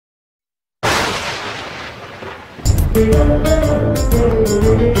Well,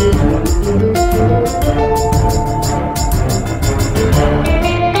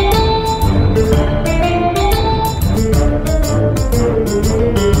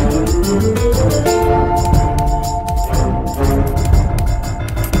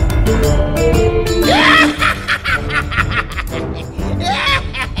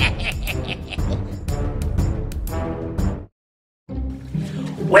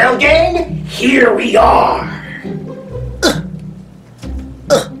 gang, here we are.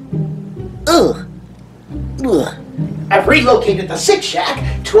 I've relocated the Sick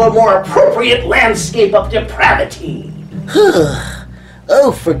Shack to a more appropriate landscape of depravity.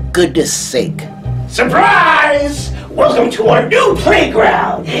 Oh, for goodness sake. Surprise! Welcome to our new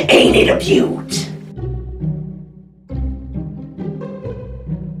playground. Ain't it a beaut?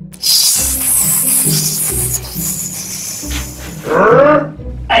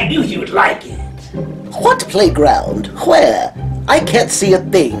 I knew you'd like it. What playground? Where? I can't see a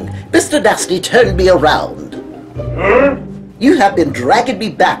thing. Mr. Nasty turned me around. You have been dragging me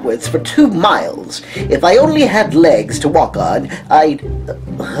backwards for 2 miles. If I only had legs to walk on, I'd...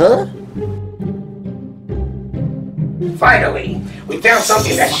 Huh? Finally, we found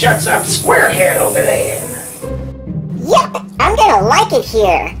something that shuts up Squarehead over there. Yep, I'm gonna like it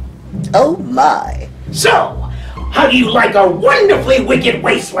here. Oh my. So, how do you like our wonderfully wicked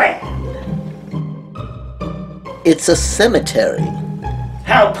wasteland? It's a cemetery.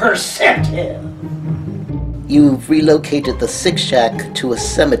 How perceptive. You've relocated the Sick Shack to a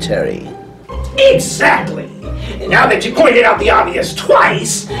cemetery. Exactly. And now that you pointed out the obvious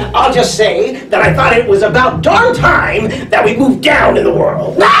twice, I'll just say that I thought it was about darn time that we moved down in the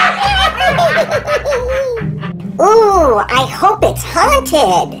world. Ooh, I hope it's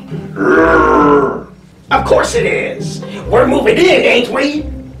haunted. Of course it is. We're moving in, ain't we?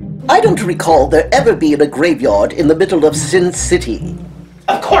 I don't recall there ever being a graveyard in the middle of Sin City.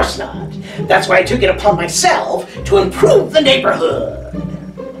 Of course not. That's why I took it upon myself to improve the neighborhood.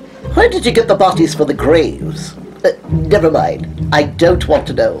 Where did you get the bodies for the graves? Never mind. I don't want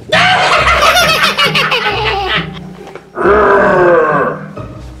to know.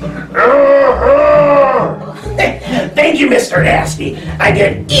 Thank you, Mr. Nasty. I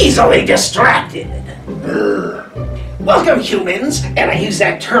get easily distracted. Welcome, humans, and I use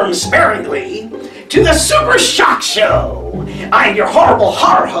that term sparingly, to the Super Shock Show. I'm your horrible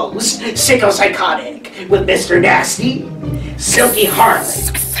horror host, Sicko-Psychotic, with Mr. Nasty, Silky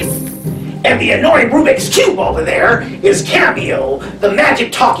Harlot, and the annoying Rubik's Cube over there is Cameo, the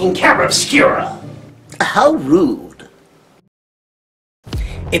magic talking camera obscura. How rude.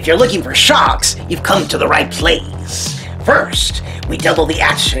 If you're looking for shocks, you've come to the right place. First, we double the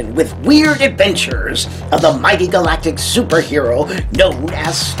action with weird adventures of the mighty galactic superhero known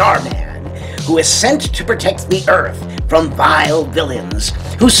as Starman, who is sent to protect the Earth from vile villains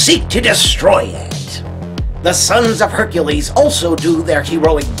who seek to destroy it. The Sons of Hercules also do their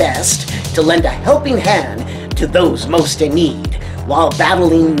heroic best to lend a helping hand to those most in need, while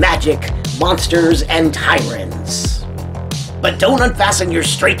battling magic, monsters, and tyrants. But don't unfasten your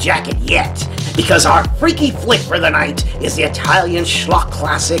straitjacket yet, because our freaky flick for the night is the Italian schlock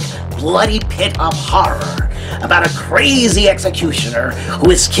classic Bloody Pit of Horror, about a crazy executioner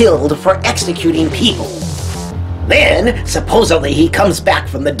who is killed for executing people. Then, supposedly he comes back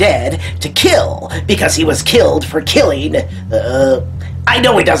from the dead to kill, because he was killed for killing, I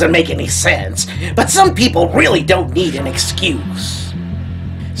know it doesn't make any sense, but some people really don't need an excuse.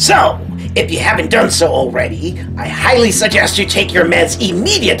 So, if you haven't done so already, I highly suggest you take your meds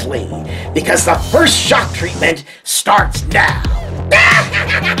immediately, because the first shock treatment starts now.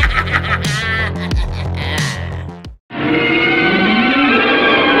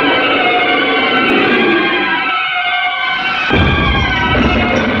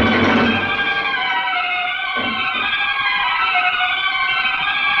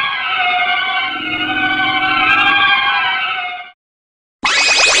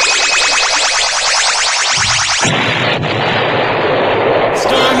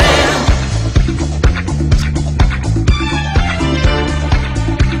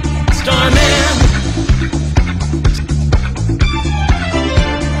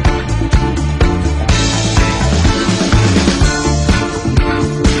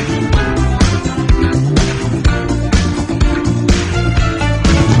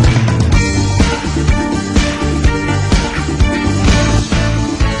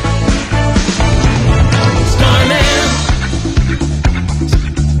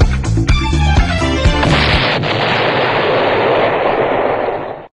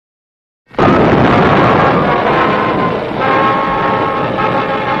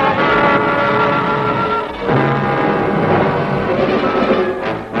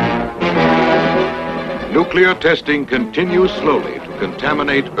 nuclear testing continues slowly to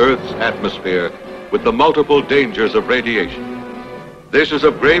contaminate Earth's atmosphere with the multiple dangers of radiation. This is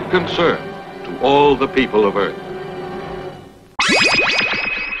of grave concern to all the people of Earth.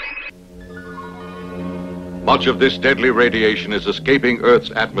 Much of this deadly radiation is escaping Earth's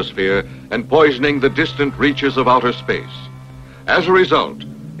atmosphere and poisoning the distant reaches of outer space. As a result,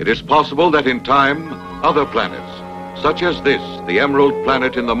 it is possible that in time, other planets, such as this, the Emerald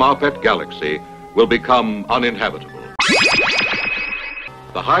Planet in the Marpet Galaxy, will become uninhabitable.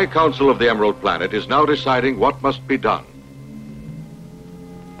 The High Council of the Emerald Planet is now deciding what must be done.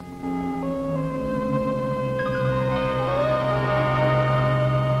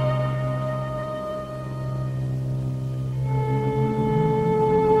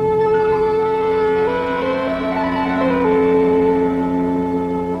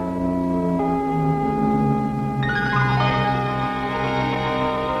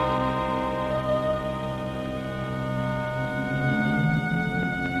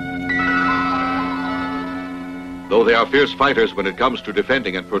 Though they are fierce fighters when it comes to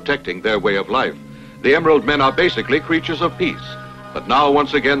defending and protecting their way of life, the Emerald Men are basically creatures of peace. But now,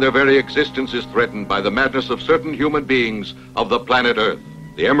 once again, their very existence is threatened by the madness of certain human beings of the planet Earth.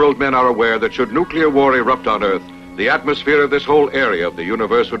 The Emerald Men are aware that should nuclear war erupt on Earth, the atmosphere of this whole area of the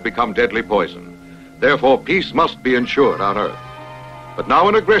universe would become deadly poison. Therefore, peace must be ensured on Earth. But now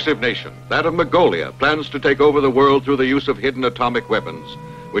an aggressive nation, that of Mongolia, plans to take over the world through the use of hidden atomic weapons,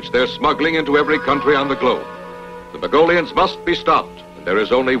 which they're smuggling into every country on the globe. The Mongolians must be stopped, and there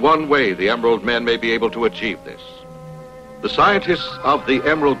is only one way the Emerald Men may be able to achieve this. The scientists of the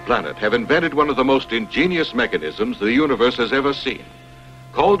Emerald Planet have invented one of the most ingenious mechanisms the universe has ever seen.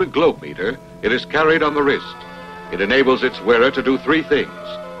 Called a globe meter, it is carried on the wrist. It enables its wearer to do three things: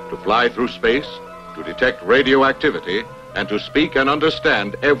 to fly through space, to detect radioactivity, and to speak and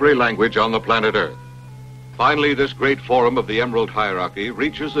understand every language on the planet Earth. Finally, this great forum of the Emerald Hierarchy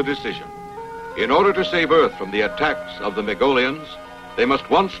reaches a decision. In order to save Earth from the attacks of the Mongolians, they must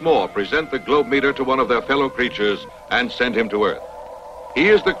once more present the globe meter to one of their fellow creatures and send him to Earth. He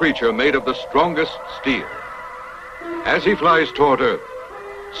is the creature made of the strongest steel. As he flies toward Earth,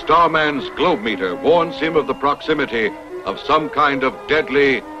 Starman's globe meter warns him of the proximity of some kind of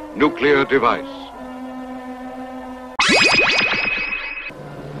deadly nuclear device.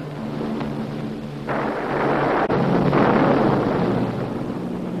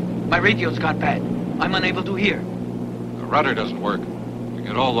 My radio's got bad. I'm unable to hear. The rudder doesn't work. To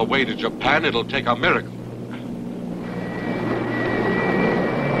get all the way to Japan, it'll take a miracle.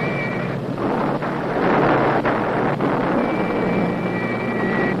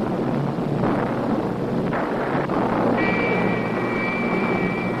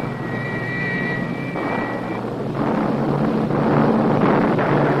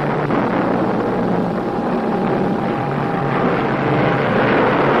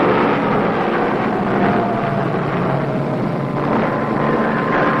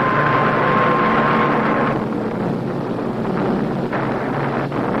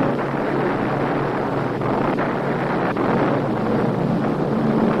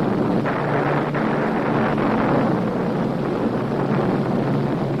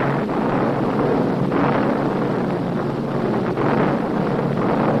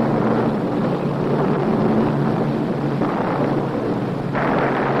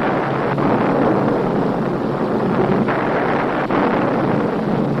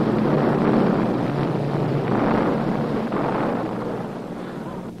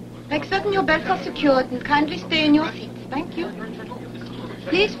 Make certain your belts are secured and kindly stay in your seats. Thank you.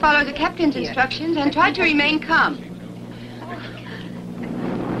 Please follow the captain's instructions and try to remain calm.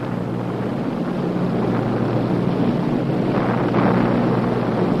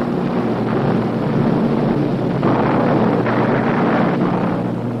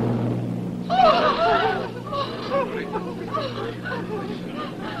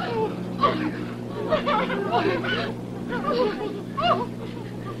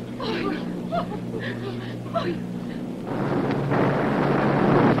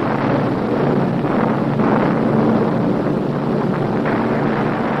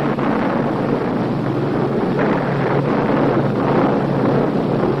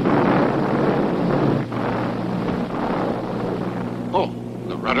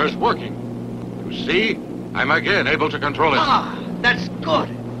 Rudder's working. You see? I'm again able to control it. Ah, that's good.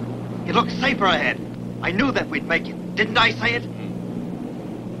 It looks safer ahead. I knew that we'd make it. Didn't I say it?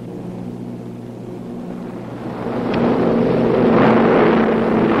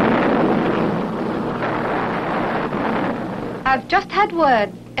 I've just had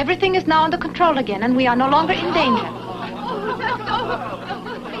word. Everything is now under control again, and we are no longer in danger.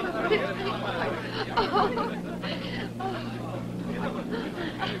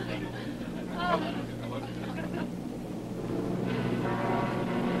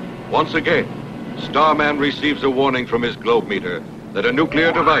 Once again, Starman receives a warning from his globe meter that a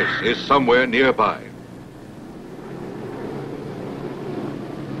nuclear device is somewhere nearby.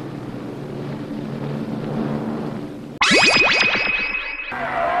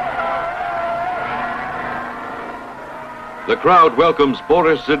 The crowd welcomes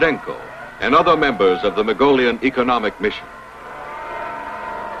Boris Zdenko and other members of the Mongolian economic mission.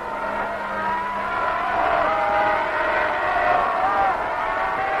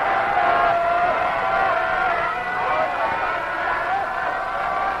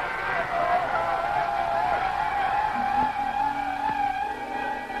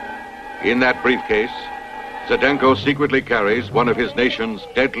 In that briefcase, Zdenko secretly carries one of his nation's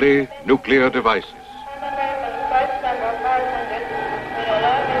deadly nuclear devices.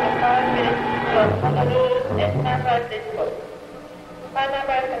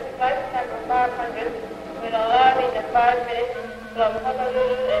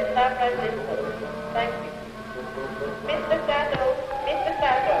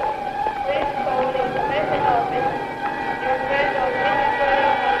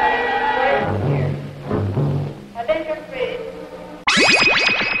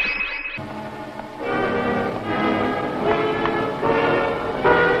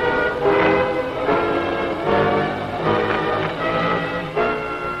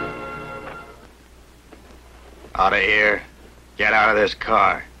 Out of here. Get out of this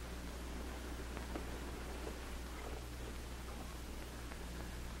car.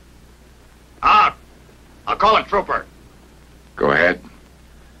 Out! I'll call a trooper. Go ahead.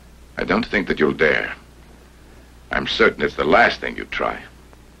 I don't think that you'll dare. I'm certain it's the last thing you'd try.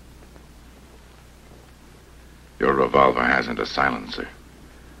 Your revolver hasn't a silencer.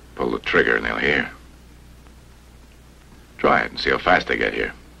 Pull the trigger and they'll hear. Try it and see how fast they get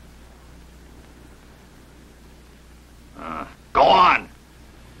here. Go on!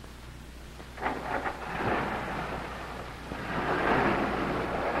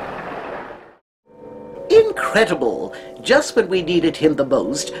 Incredible! Just when we needed him the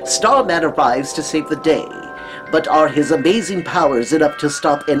most, Starman arrives to save the day. But are his amazing powers enough to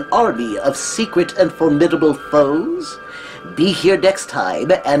stop an army of secret and formidable foes? Be here next time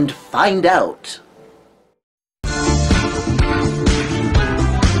and find out.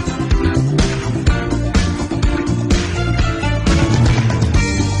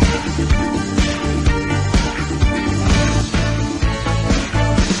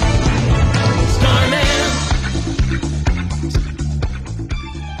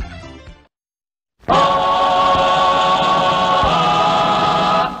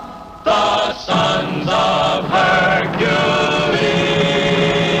 The Sons of Hercules,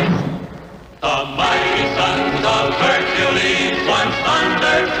 the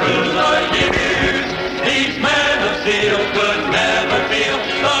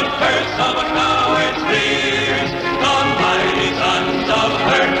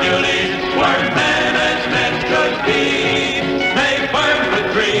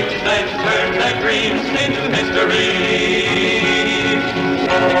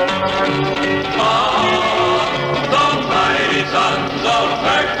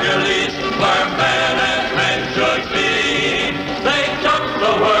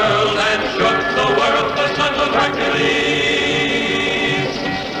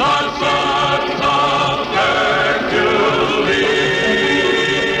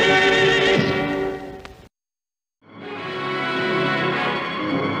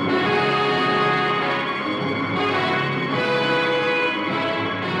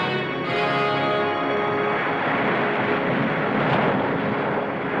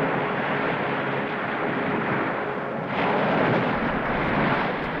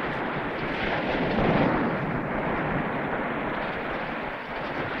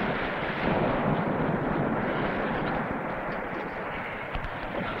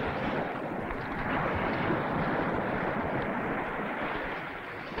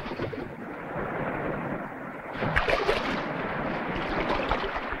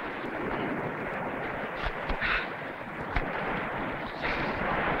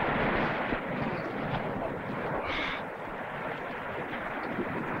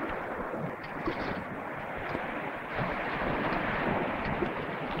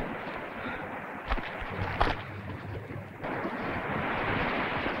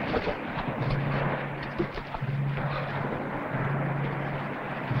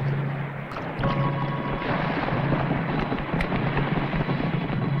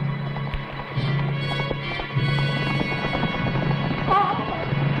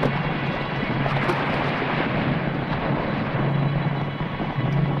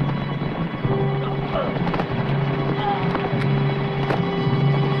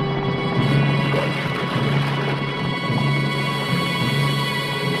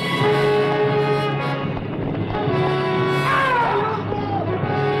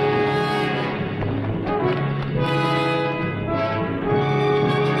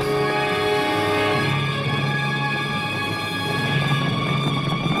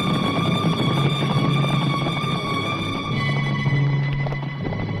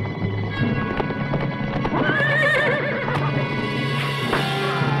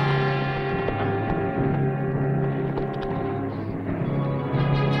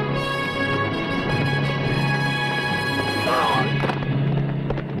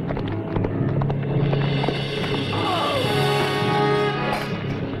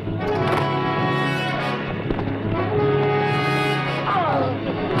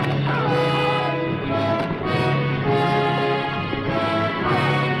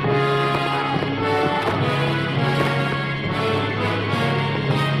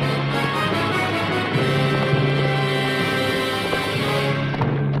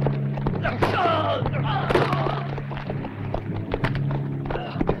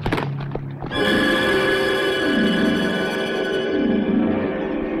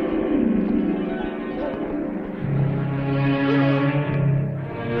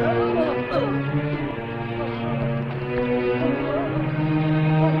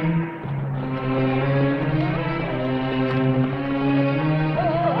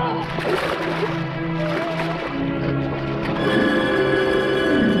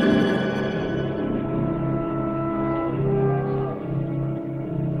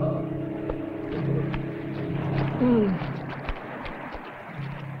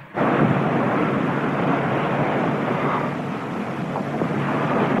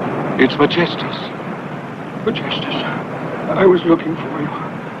It's Majestus. Majestus, I was looking for you.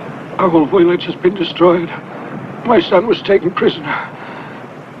 Our whole village has been destroyed. My son was taken prisoner.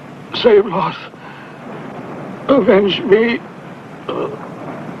 Save Loth. Avenge me.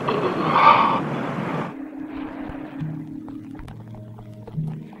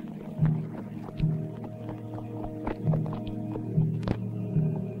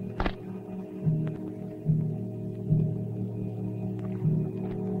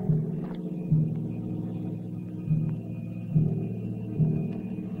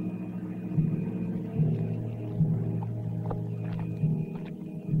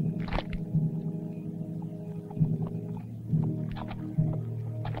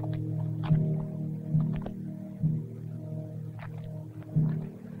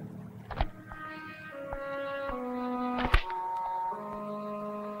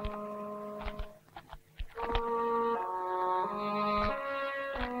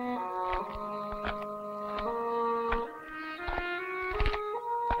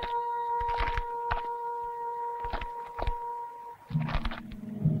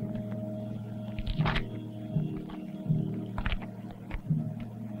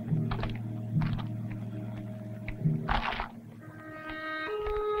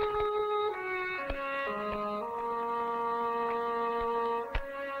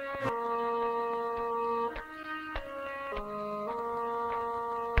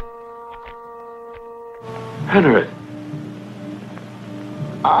 Henry.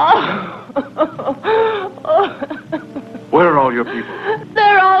 Where are all your people?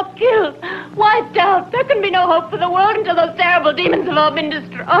 They're all killed, wiped out. There can be no hope for the world until those terrible demons have all been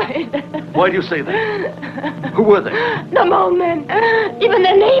destroyed. Why do you say that? Who were they? The mole men. Even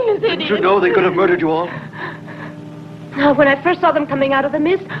their name is hideous. Didn't you know they could have murdered you all? When I first saw them coming out of the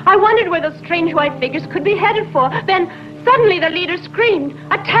mist, I wondered where those strange white figures could be headed for. Then suddenly the leader screamed,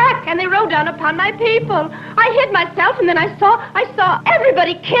 "Attack!" and they rode down upon my people. I hid myself, and then I saw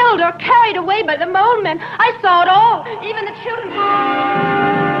everybody killed or carried away by the mole men. I saw it all, even the children.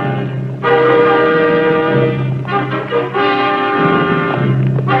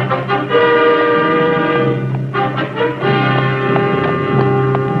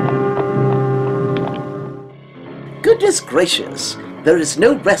 Goodness gracious, there is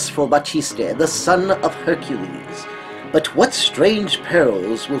no rest for Batiste, the son of Hercules. But what strange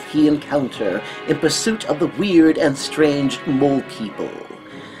perils will he encounter in pursuit of the weird and strange mole people?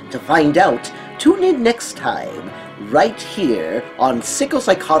 To find out, tune in next time, right here on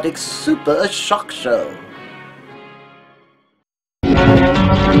Sicko-Psychotic Super Shock Show. The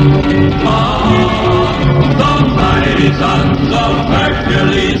mighty Sons of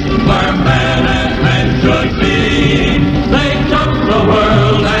Hercules were men and men should be. They took the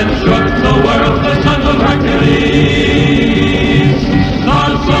world and shook the world, the Sons of Hercules. The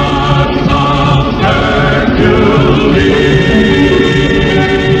Sons of Hercules.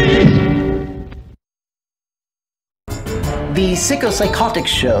 The Sicko-Psychotic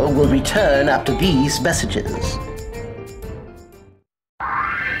Show will return after these messages.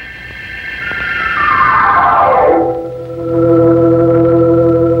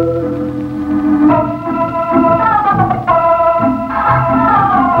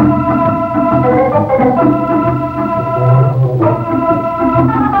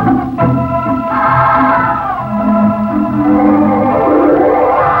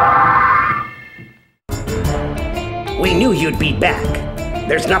 We knew you'd be back.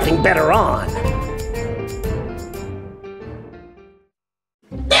 There's nothing better on.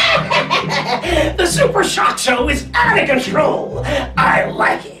 The Super Shock Show is out of control. I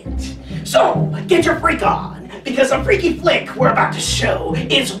like it. So, get your freak on, because the freaky flick we're about to show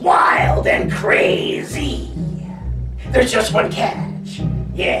is wild and crazy. There's just one catch.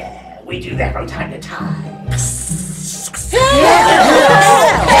 Yeah, we do that from time to time.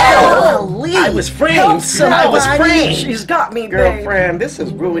 I was framed, son. I was framed. She's got me, girlfriend. This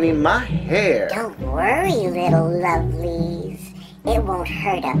is ruining my hair. Don't worry, little lovelies. It won't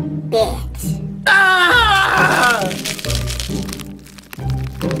hurt a bit. Ah!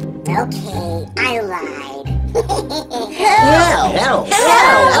 Okay, I lied. Help! Help!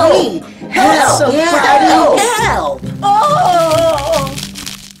 Help! Somebody help! Oh!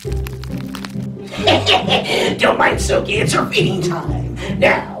 Don't mind Silky, it's her feeding time.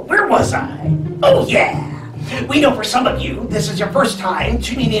 Now, where was I? Oh yeah! We know for some of you, this is your first time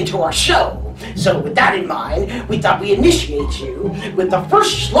tuning into our show. So with that in mind, we thought we'd initiate you with the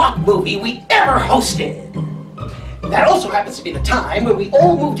first schlock movie we ever hosted. That also happens to be the time when we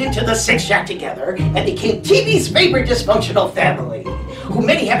all moved into the Six Shack together and became TV's favorite dysfunctional family, who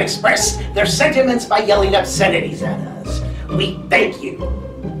many have expressed their sentiments by yelling obscenities at us. We thank you.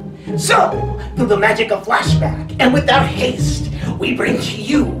 So, through the magic of flashback, and without haste, we bring to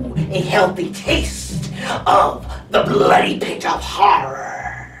you a healthy taste of the bloody pit of horror.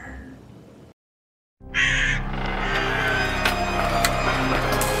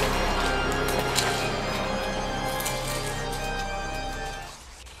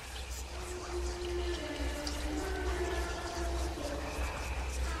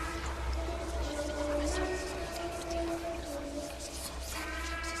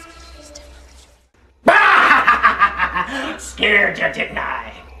 Scared you, didn't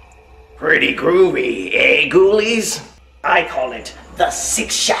I? Pretty groovy, eh, ghoulies? I call it the Sick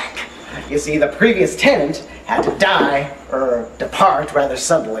Shack. You see, the previous tenant had to die, or depart rather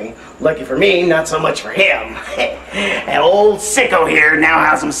suddenly. Lucky for me, not so much for him. And old Sicko here now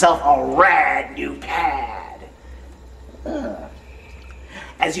has himself a rad new pad.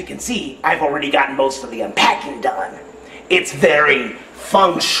 As you can see, I've already gotten most of the unpacking done. It's very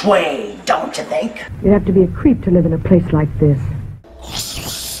feng shui, don't you think? You'd have to be a creep to live in a place like this.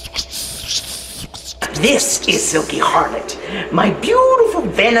 This is Silky Harlot, my beautiful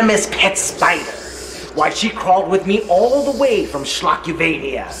venomous pet spider. Why, she crawled with me all the way from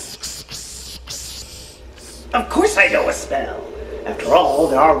Schlockuvania. Of course I know a spell. After all,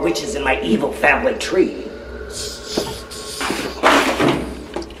 there are witches in my evil family tree.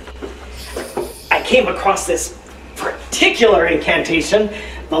 I came across this particular incantation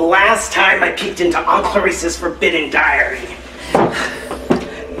the last time I peeked into Aunt Clarissa's forbidden diary.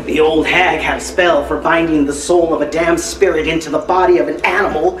 The old hag had a spell for binding the soul of a damned spirit into the body of an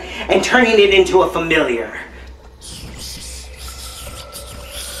animal and turning it into a familiar.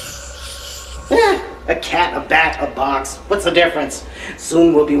 A cat, a bat, a box. What's the difference?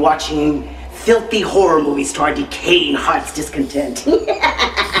 Soon we'll be watching filthy horror movies to our decaying heart's discontent.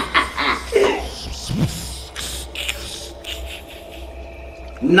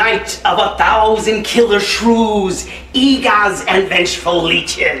 Night of 1,000 killer shrews, eagles, and vengeful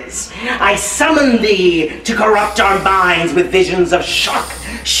leeches, I summon thee to corrupt our minds with visions of shock,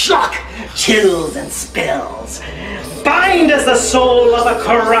 chills, and spills. Bind us the soul of a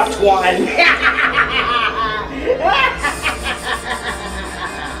corrupt one.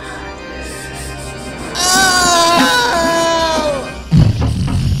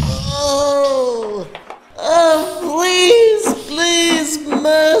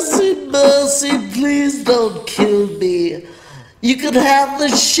 Mercy, please don't kill me. You can have the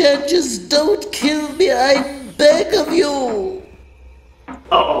shed, just don't kill me, I beg of you.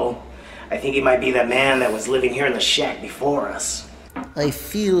 Uh-oh. I think he might be that man that was living here in the shack before us. I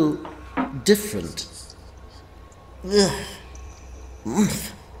feel different.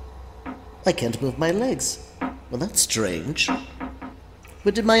 I can't move my legs. Well, that's strange.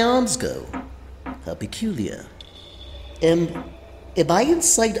 Where did my arms go? How peculiar. Am I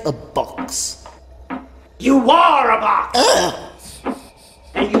inside a box? You are a box!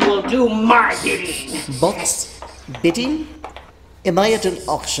 And you will do my bidding! Box? Bidding? Am I at an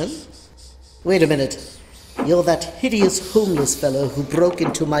auction? Wait a minute. You're that hideous homeless fellow who broke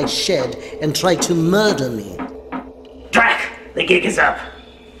into my shed and tried to murder me. Drac! The gig is up.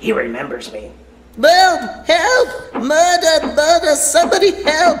 He remembers me. Help! Help! Murder! Somebody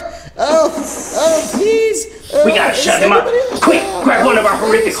help! Oh, please! We gotta shut him up! Quick! Grab one of our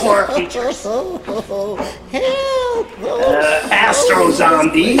horrific horror features! Help! Astro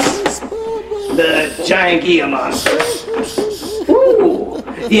Zombies. The giant Gia monster. Ooh!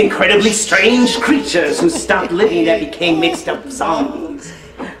 The incredibly strange creatures who stopped living and became mixed up zombies.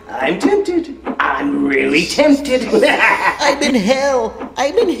 I'm tempted. I'm really tempted. I'm in hell.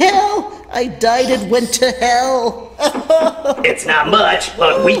 I died and went to hell. It's not much,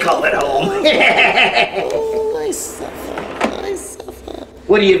 but we call it home. I suffer.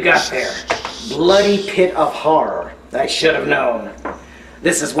 What do you got there? Bloody pit of horror. I should have known.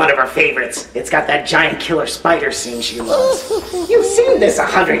 This is one of her favorites. It's got that giant killer spider scene she loves. You've seen this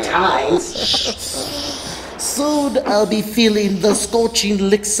 100 times. Soon I'll be feeling the scorching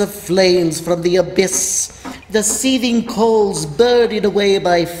licks of flames from the abyss, the seething coals burning away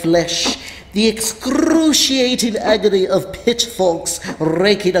my flesh, the excruciating agony of pitchforks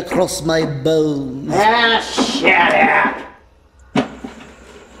raking across my bones. Shut up!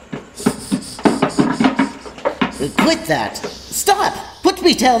 Quit that! Stop! Put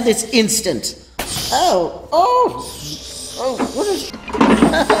me down this instant! Oh, what is...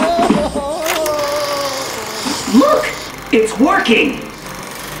 Look! It's working!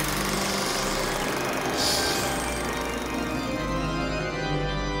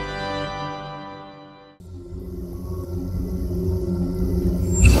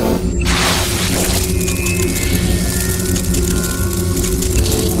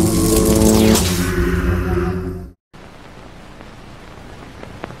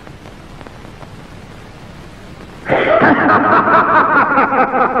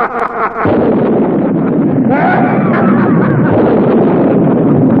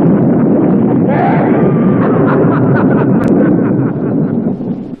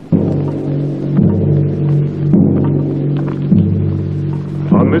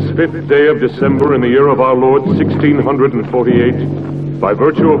 on this 5th day of December in the year of our Lord 1648, by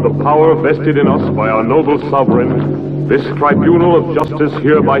virtue of the power vested in us by our noble sovereign, this tribunal of justice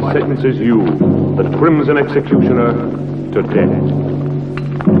hereby sentences you, the Crimson Executioner, to death.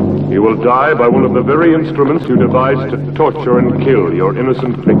 You will die by one of the very instruments you devised to torture and kill your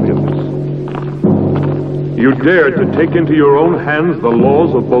innocent victims. You dared to take into your own hands the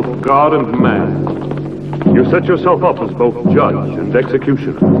laws of both God and man. You set yourself up as both judge and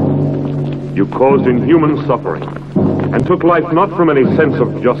executioner. You caused inhuman suffering, and took life not from any sense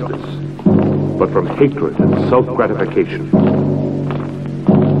of justice, but from hatred and self-gratification.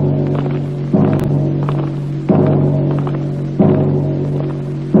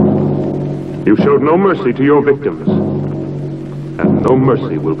 You showed no mercy to your victims, and no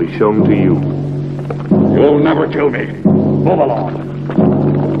mercy will be shown to you. You'll never kill me. Move along.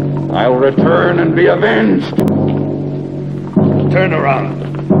 I'll return and be avenged. Turn around.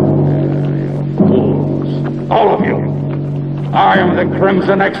 You fools. All of you. I am the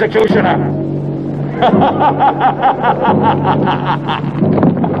Crimson Executioner.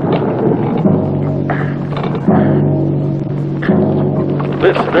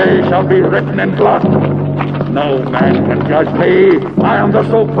 This day shall be written in blood. No man can judge me. I am the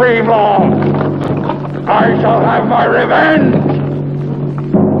supreme law. I shall have my revenge.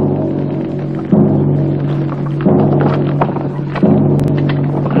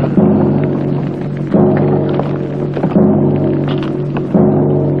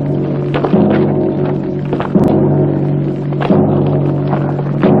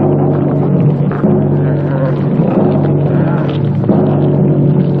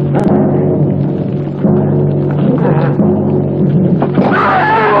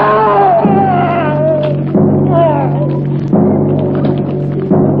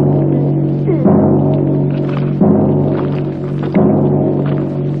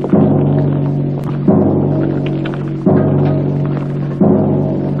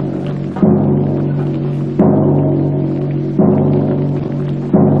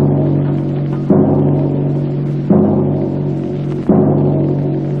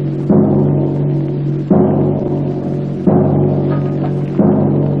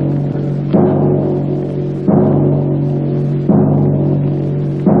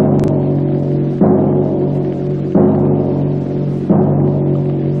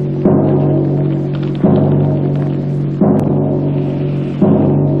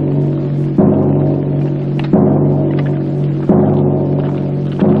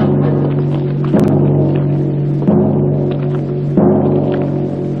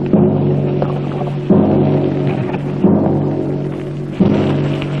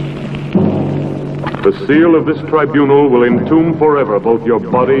 The seal of this tribunal will entomb forever both your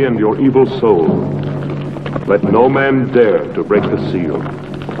body and your evil soul. Let no man dare to break the seal.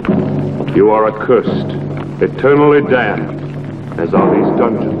 You are accursed, eternally damned, as are these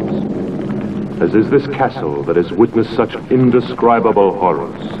dungeons, as is this castle that has witnessed such indescribable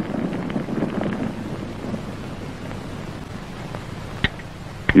horrors.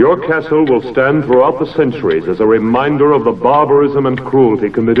 Your castle will stand throughout the centuries as a reminder of the barbarism and cruelty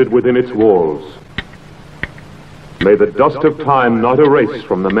committed within its walls. May the dust of time not erase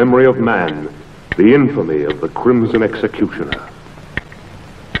from the memory of man the infamy of the Crimson Executioner.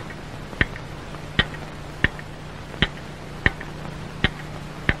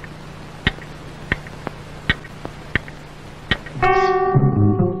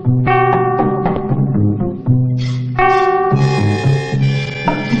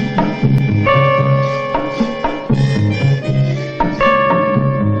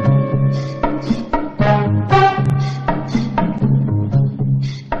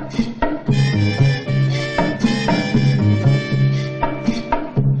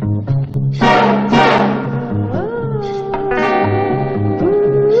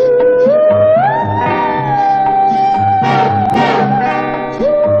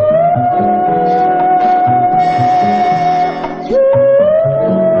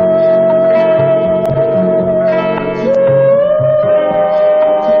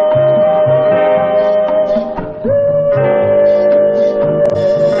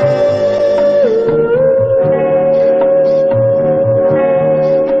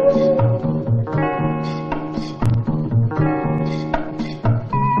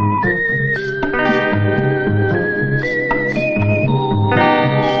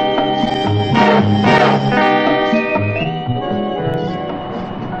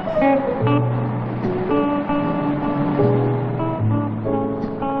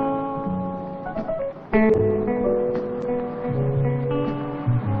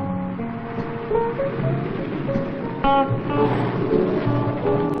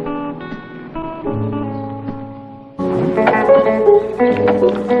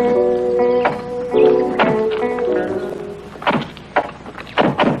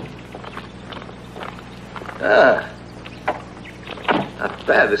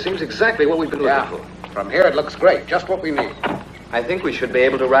 Yeah, this seems exactly what we've been looking for. From here it looks great, just what we need. I think we should be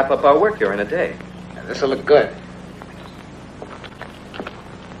able to wrap up our work here in a day. Yeah, this'll look good.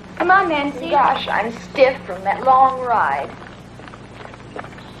 Come on, Nancy. Gosh, I'm stiff from that long ride.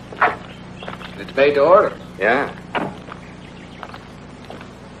 It's made to order. Yeah.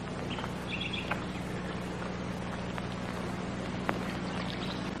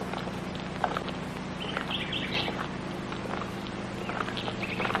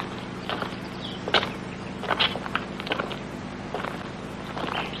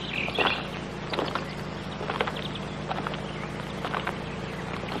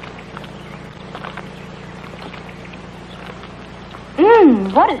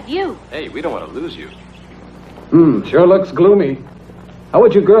 What a view. Hey, we don't want to lose you. Sure looks gloomy. How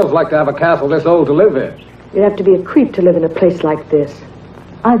would you girls like to have a castle this old to live in? You'd have to be a creep to live in a place like this.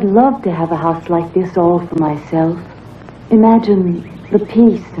 I'd love to have a house like this all for myself. Imagine the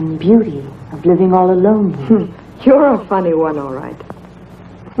peace and beauty of living all alone here. You're a funny one, all right.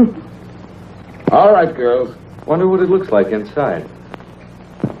 All right, girls. Wonder what it looks like inside.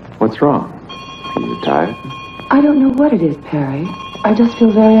 What's wrong? Are you tired? I don't know what it is, Perry. I just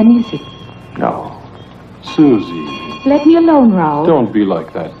feel very uneasy. No. Susie. Let me alone, Raoul. Don't be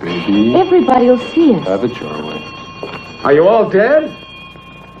like that, baby. Everybody'll see us. Have it your way. Are you all dead?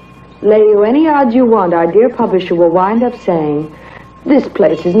 Lay you any odds you want, our dear publisher will wind up saying, this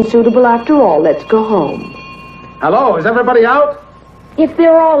place isn't suitable after all, let's go home. Hello, is everybody out? If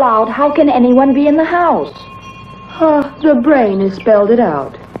they're all out, how can anyone be in the house? The brain has spelled it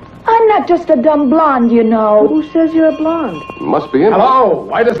out. I'm not just a dumb blonde, you know. Who says you're a blonde? Must be in. Hello,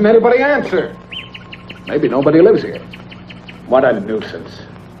 why doesn't anybody answer? Maybe nobody lives here. What a nuisance.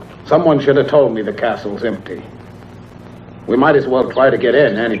 Someone should have told me the castle's empty. We might as well try to get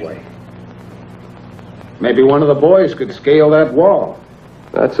in anyway. Maybe one of the boys could scale that wall.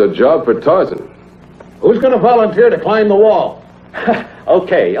 That's a job for Tarzan. Who's going to volunteer to climb the wall?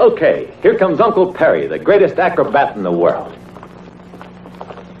 Okay. Here comes Uncle Perry, the greatest acrobat in the world.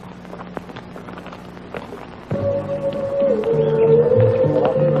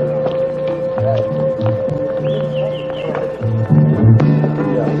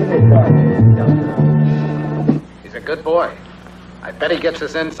 He's a good boy. I bet he gets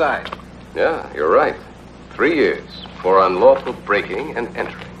us inside. Yeah, you're right. 3 years for unlawful breaking and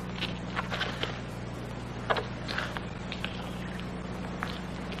entering.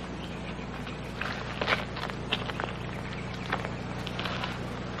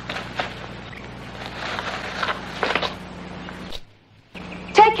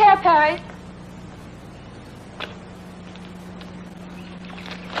 Take care, Perry.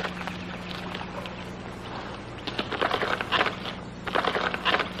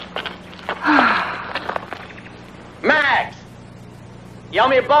 Max! You owe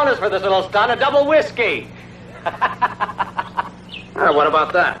me a bonus for this little stunt, a double whiskey. What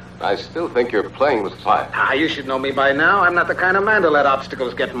about that? I still think you're playing with fire. You should know me by now. I'm not the kind of man to let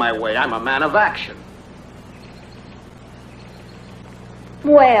obstacles get in my way. I'm a man of action.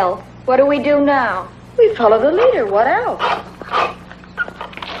 Well, what do we do now? We follow the leader. What else?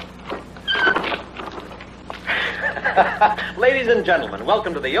 Ladies and gentlemen,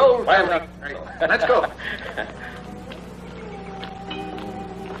 welcome to the old family. Let's go.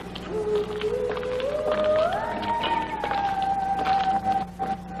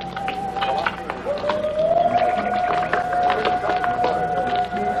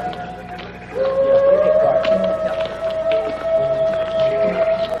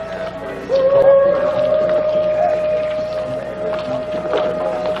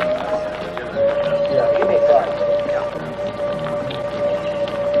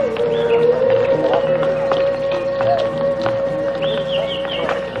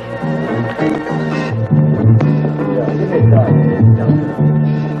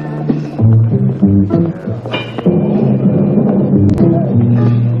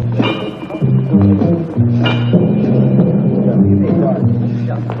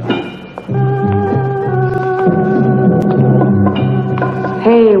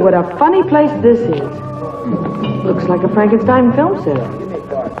 Hey, what a funny place this is. Looks like a Frankenstein film set.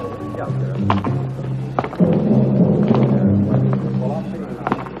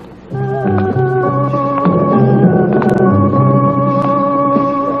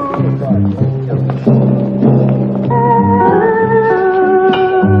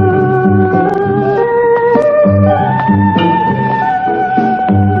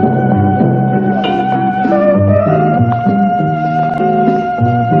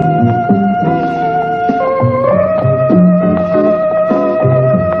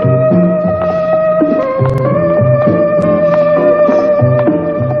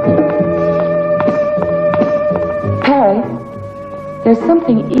 There's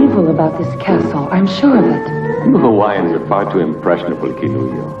something evil about this castle, I'm sure of it. You Hawaiians are far too impressionable,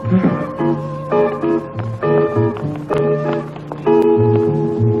 Kinuyo.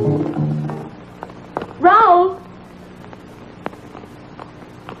 Raoul?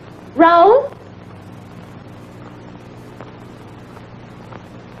 Raoul?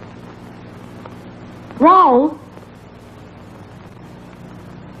 Raoul?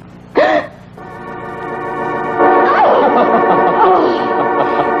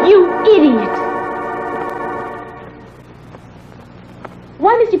 You idiot!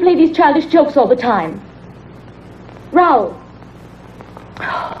 Why must you play these childish jokes all the time? Raoul!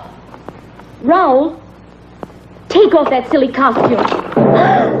 Raoul! Take off that silly costume!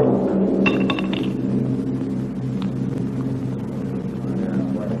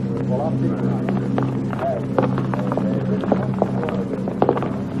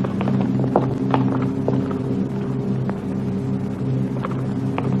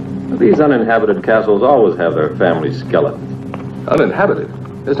 These uninhabited castles always have their family skeletons. Uninhabited?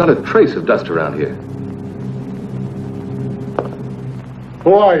 There's not a trace of dust around here.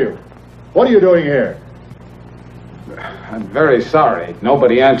 Who are you? What are you doing here? I'm very sorry.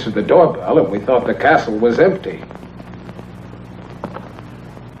 Nobody answered the doorbell, and we thought the castle was empty.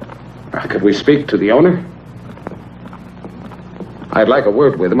 Could we speak to the owner? I'd like a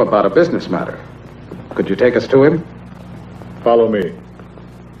word with him about a business matter. Could you take us to him? Follow me.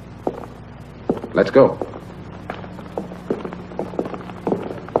 Let's go.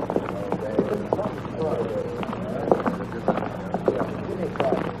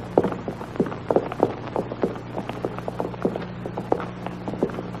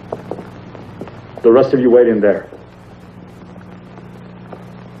 The rest of you wait in there.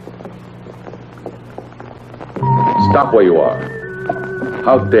 Stop where you are.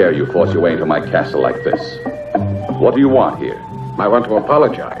 How dare you force your way into my castle like this? What do you want here? I want to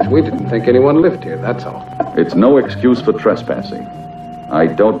apologize. We didn't think anyone lived here, that's all. It's no excuse for trespassing. I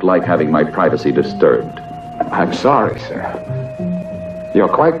don't like having my privacy disturbed. I'm sorry, sir. You're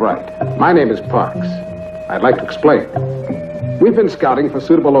quite right. My name is Parks. I'd like to explain. We've been scouting for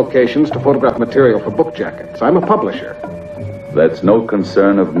suitable locations to photograph material for book jackets. I'm a publisher. That's no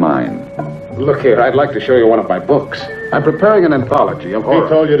concern of mine. Look here, I'd like to show you one of my books. I'm preparing an anthology of horror. He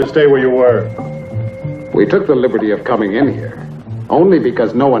told you to stay where you were. We took the liberty of coming in here, only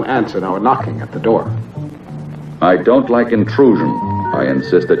because no one answered our knocking at the door. I don't like intrusion. I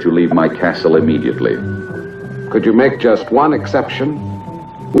insist that you leave my castle immediately. Could you make just one exception?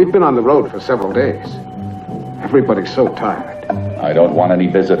 We've been on the road for several days. Everybody's so tired. I don't want any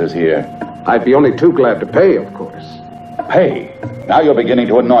visitors here. I'd be only too glad to pay, of course. Pay? Now you're beginning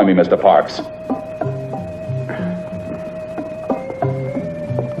to annoy me, Mr. Parks.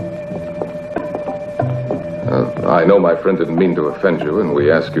 I know my friend didn't mean to offend you, and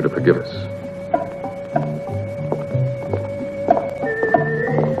we ask you to forgive us.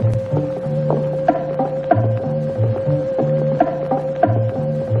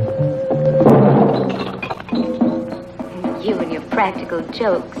 You and your practical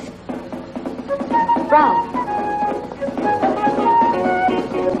jokes. Ralph.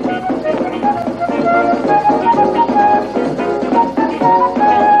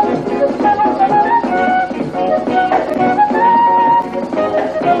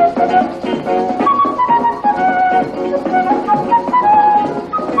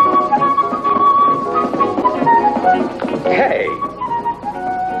 Hey!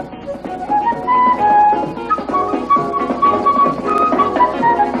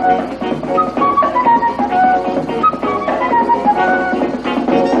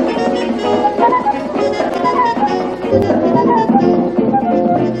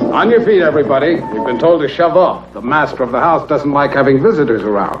 On your feet, everybody. We've been told to shove off. The master of the house doesn't like having visitors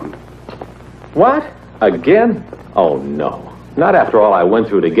around. What? Again? Oh, no. Not after all I went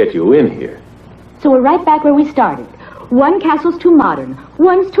through to get you in here. So we're right back where we started. One castle's too modern,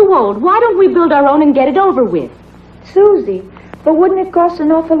 one's too old. Why don't we build our own and get it over with? Susie, but wouldn't it cost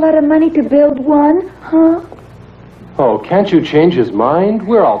an awful lot of money to build one, huh? Oh, can't you change his mind?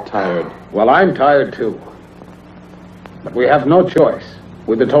 We're all tired. Well, I'm tired, too. But we have no choice.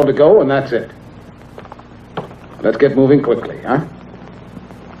 We've been told to go, and that's it. Let's get moving quickly, huh?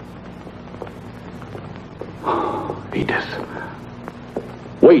 Edith.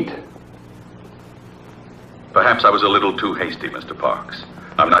 Wait. Perhaps I was a little too hasty, Mr. Parks.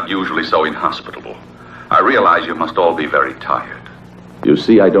 I'm not usually so inhospitable. I realize you must all be very tired. You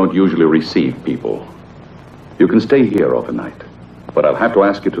see, I don't usually receive people. You can stay here overnight, but I'll have to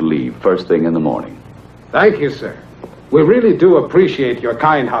ask you to leave first thing in the morning. Thank you, sir. We really do appreciate your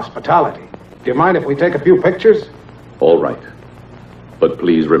kind hospitality. Do you mind if we take a few pictures? All right. But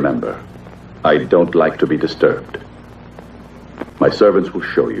please remember, I don't like to be disturbed. My servants will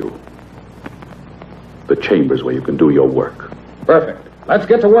show you the chambers where you can do your work. Perfect. Let's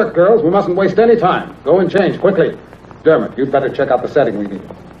get to work, girls. We mustn't waste any time. Go and change quickly. Dermot, you'd better check out the setting we need.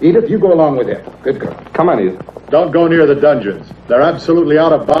 Edith, you go along with him. Good girl. Come on, Edith. Don't go near the dungeons. They're absolutely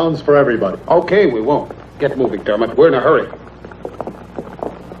out of bounds for everybody. Okay, we won't. Get moving, Dermot. We're in a hurry.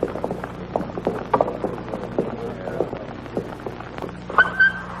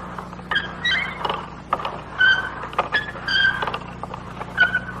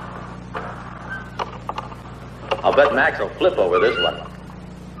 I'll bet Max will flip over this one.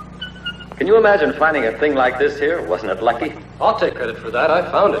 Can you imagine finding a thing like this here? Wasn't it lucky? I'll take credit for that. I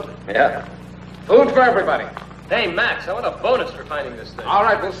found it. Yeah. Food for everybody. Hey, Max, I want a bonus for finding this thing. All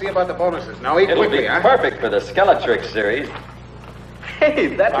right, we'll see about the bonuses. Now eat It'll quickly, be huh? perfect for the Skeletrix series.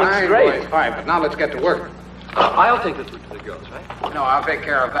 Hey, that looks great. Boys, fine, but now let's get to work. I'll take the food to the girls, right? No, I'll take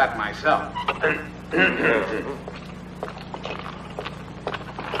care of that myself.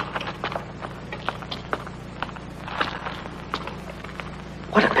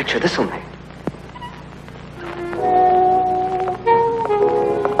 What a picture this will make.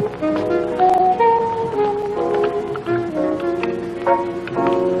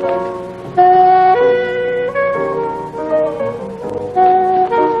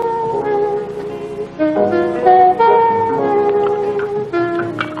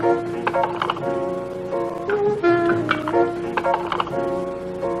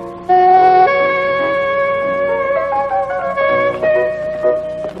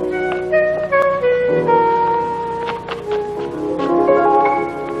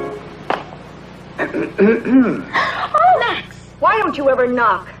 Oh, Max! Why don't you ever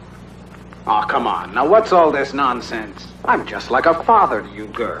knock? Oh, come on. Now, what's all this nonsense? I'm just like a father to you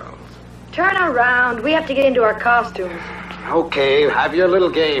girls. Turn around. We have to get into our costumes. Okay, have your little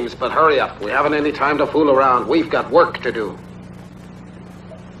games, but hurry up. We haven't any time to fool around. We've got work to do.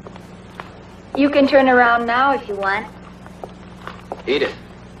 You can turn around now if you want. Edith,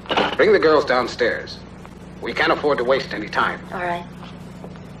 bring the girls downstairs. We can't afford to waste any time. All right.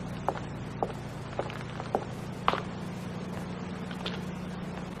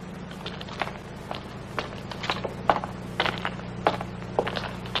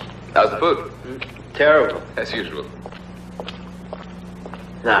 How's the food? Terrible. As usual.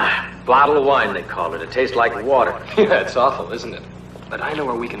 Bottle of wine, they call it. It tastes like water. Yeah, it's awful, isn't it? But I know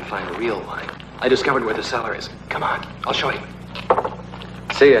where we can find real wine. I discovered where the cellar is. Come on, I'll show you.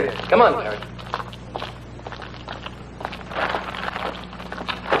 See ya. Come on, Larry.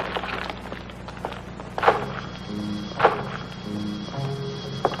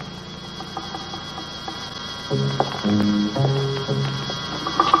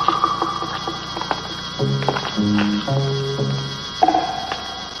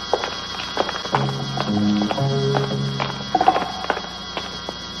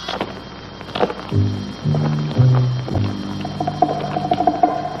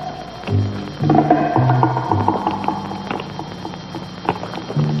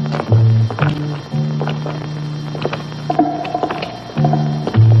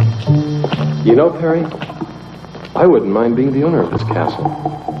 You know, Perry, I wouldn't mind being the owner of this castle.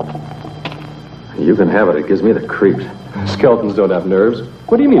 You can have it. It gives me the creeps. Skeletons don't have nerves.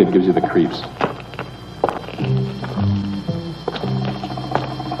 What do you mean it gives you the creeps?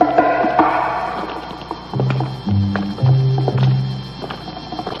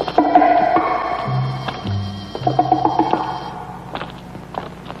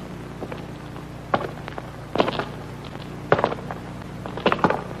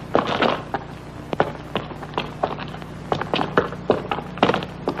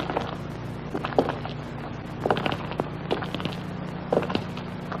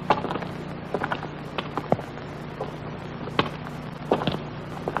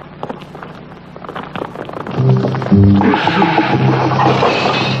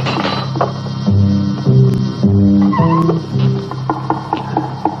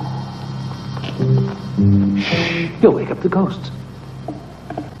 You'll wake up the ghosts.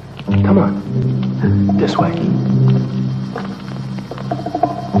 Come on. This way.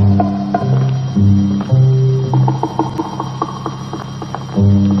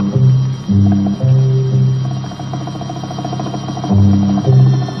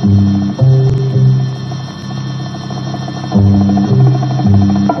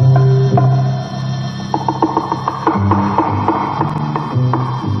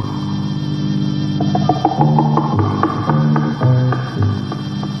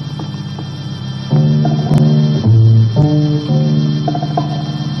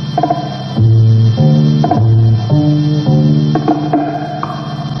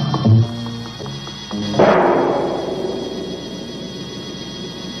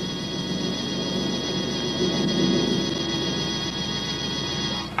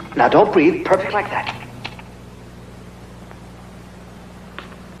 Now don't breathe. Perfect like that.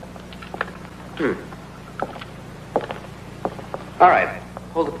 All right.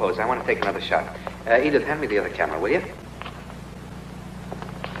 Hold the pose. I want to take another shot. Edith, hand me the other camera, will you?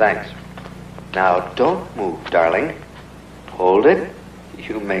 Thanks. Now, don't move, darling. Hold it.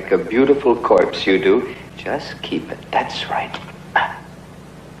 You make a beautiful corpse, you do. Just keep it. That's right.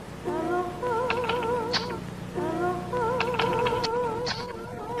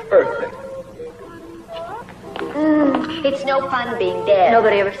 Perfect. It's no fun being dead.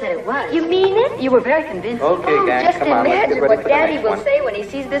 Nobody ever said it was. You mean it? You were very convincing. Okay, gang, Just come on. Let's imagine get ready what for the Daddy next will one. say when he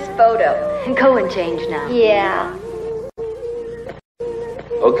sees this photo. Go and change now. Yeah.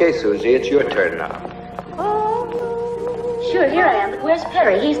 Okay, Susie, it's your turn now. Sure, here I am. But where's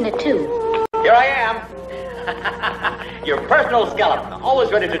Perry? He's in it too. Here I am. Your personal skeleton,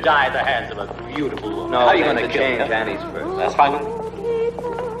 always ready to die at the hands of a beautiful woman. No, How are you then going to to kill change her? Annie's first. That's fine.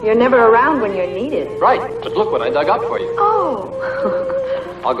 You're never around when you're needed. Right, but look what I dug up for you.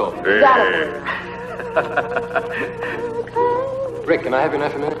 Oh. I'll go. That'll Rick, can I have your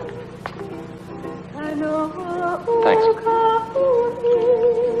knife a minute? Thanks.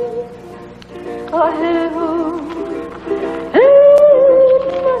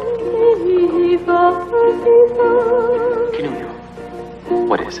 Kinunyo,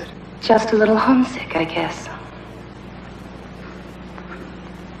 what is it? Just a little homesick, I guess.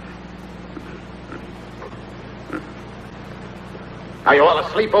 Are you all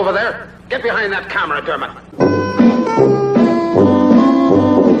asleep over there? Get behind that camera, Dermot.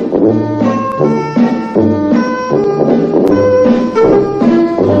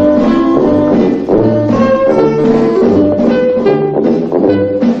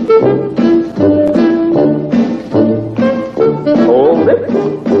 Hold it.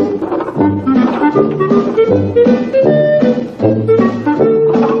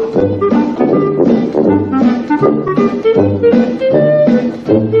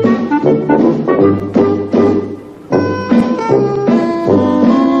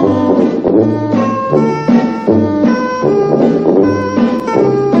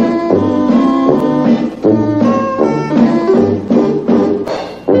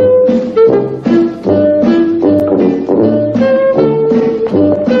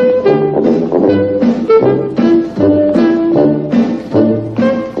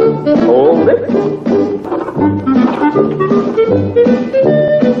 Hold it.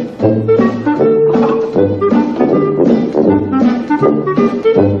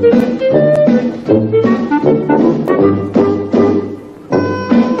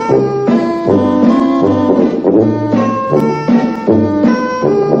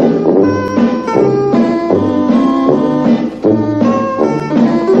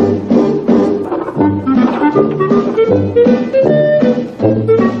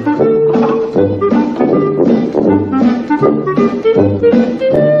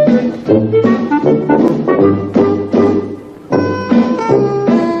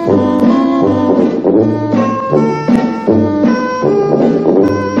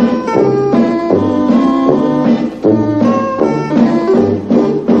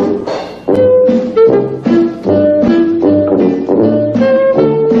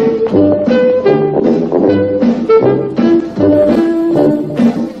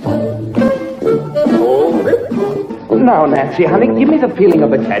 Now, Nancy, honey, give me the feeling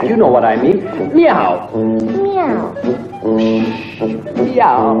of a cat. You know what I mean. Meow. Meow.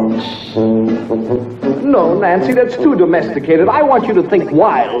 Meow. No, Nancy, that's too domesticated. I want you to think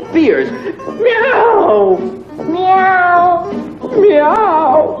wild, fierce. Meow. Meow.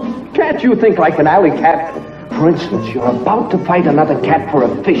 Meow. Can't you think like an alley cat? For instance, you're about to fight another cat for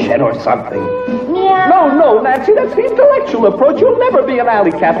a fish head or something. Meow. No, Nancy, that's the intellectual approach. You'll never be an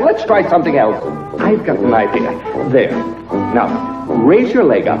alley cat. Let's try something else. I've got an idea. There. Now, raise your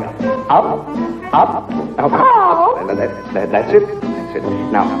leg up. Up. That's it.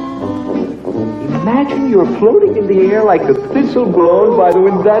 Now, imagine you're floating in the air like a thistle blown by the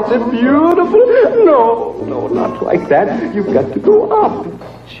wind. That's it. Beautiful. No, not like that. You've got to go up.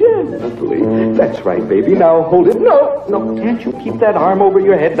 Gently. That's right, baby. Now hold it. No. Can't you keep that arm over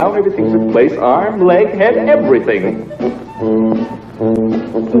your head? Now everything's in place. Arm, leg, head, everything.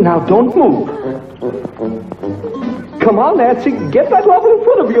 Now don't move. Come on, Nancy. Get that lovely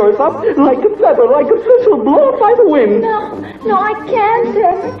foot of yours up like a feather, like a thistle blown by the wind. No, I can't,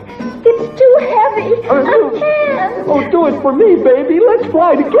 Dermot. It's too heavy. I can't. Oh, do it for me, baby. Let's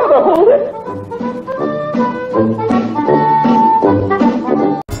fly together. Hold it.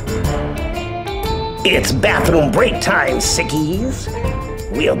 It's bathroom break time, sickies.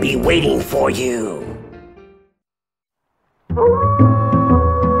 We'll be waiting for you.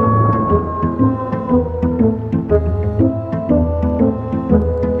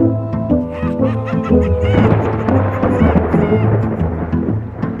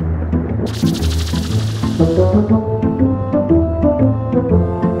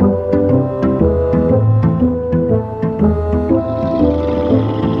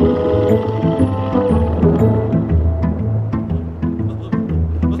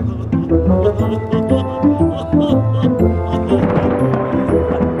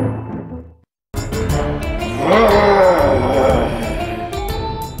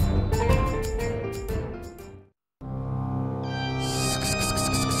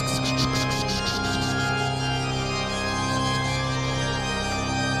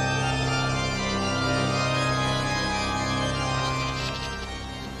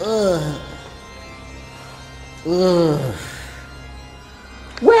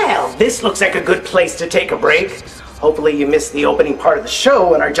 Well, this looks like a good place to take a break. Hopefully you missed the opening part of the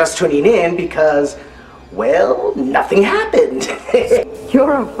show and are just tuning in because, well, nothing happened.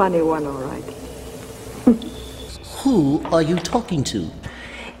 You're a funny one, all right. Who are you talking to?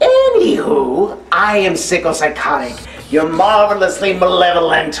 Anywho, I am Sicko-Psychotic, your marvelously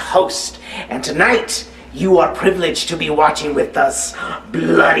malevolent host. And tonight, you are privileged to be watching with us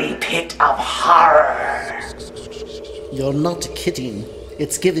Bloody Pit of Horror. You're not kidding.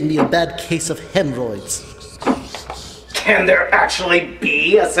 It's giving me a bad case of hemorrhoids. Can there actually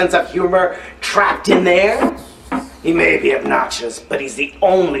be a sense of humor trapped in there? He may be obnoxious, but he's the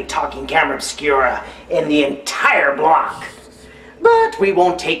only talking camera obscura in the entire block. But we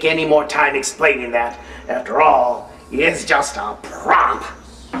won't take any more time explaining that. After all, he is just a prop.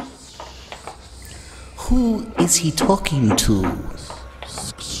 Who is he talking to?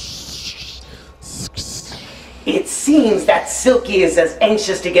 It seems that Silky is as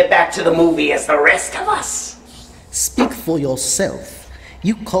anxious to get back to the movie as the rest of us. Speak for yourself.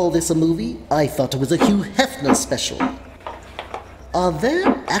 You call this a movie? I thought it was a Hugh Hefner special. Are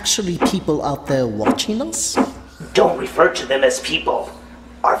there actually people out there watching us? Don't refer to them as people.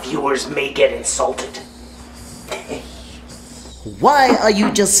 Our viewers may get insulted. Why are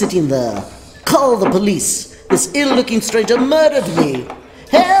you just sitting there? Call the police. This ill-looking stranger murdered me.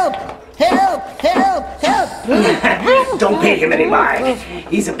 Help! Help! Help! Help! Don't pay him any mind.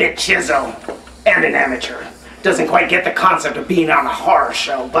 He's a bit chiseled and an amateur. Doesn't quite get the concept of being on a horror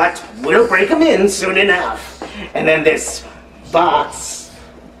show, but we'll break him in soon enough. And then this box,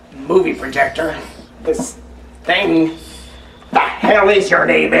 movie projector, this thing. The hell is your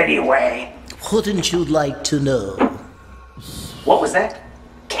name anyway? Wouldn't you like to know? What was that?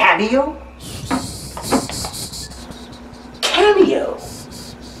 Cameo? Cameo?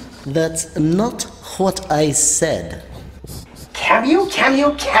 That's not what I said. Cameo,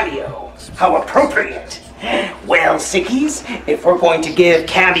 cameo, cameo. How appropriate. Well, Sickies, if we're going to give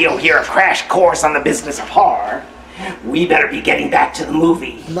Cameo here a crash course on the business of horror, we better be getting back to the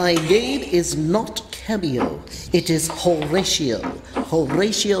movie. My name is not Cameo. It is Horatio.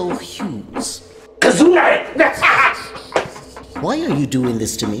 Horatio Hughes. Kazuna! Why are you doing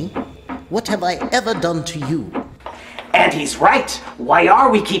this to me? What have I ever done to you? And he's right. Why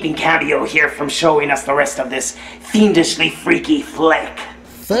are we keeping Cameo here from showing us the rest of this fiendishly freaky flick?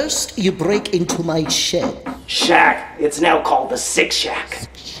 First, you break into my shed. Shack. It's now called the Sick Shack.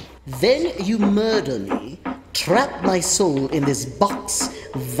 Then you murder me, trap my soul in this box,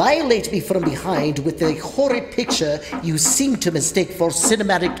 violate me from behind with a horrid picture you seem to mistake for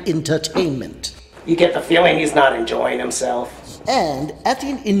cinematic entertainment. You get the feeling he's not enjoying himself. And,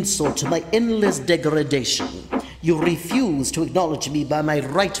 adding insult to my endless degradation, you refuse to acknowledge me by my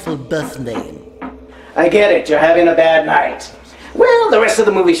rightful birth name. I get it. You're having a bad night. Well, the rest of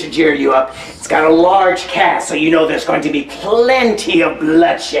the movie should cheer you up. It's got a large cast, so you know there's going to be plenty of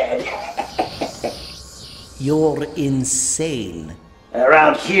bloodshed. You're insane.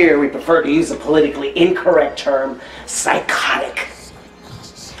 Around here, we prefer to use the politically incorrect term, psychotic.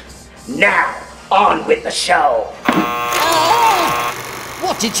 Now, on with the show. Ah!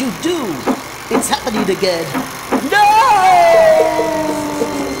 What did you do? It's happening again. No!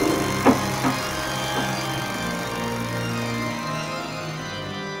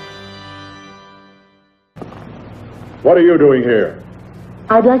 What are you doing here?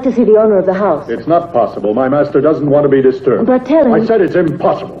 I'd like to see the owner of the house. It's not possible. My master doesn't want to be disturbed. But tell him... I said it's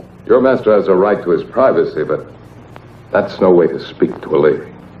impossible. Your master has a right to his privacy, but that's no way to speak to a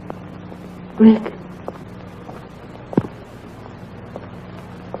lady. Rick.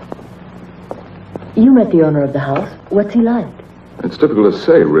 You met the owner of the house. What's he like? It's difficult to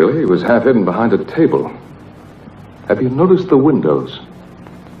say, really. He was half hidden behind a table. Have you noticed the windows?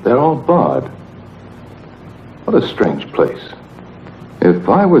 They're all barred. What a strange place. If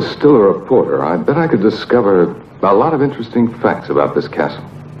I was still a reporter, I bet I could discover a lot of interesting facts about this castle.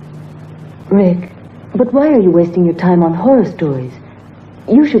 Rick, but why are you wasting your time on horror stories?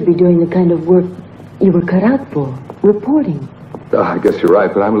 You should be doing the kind of work you were cut out for, reporting. I guess you're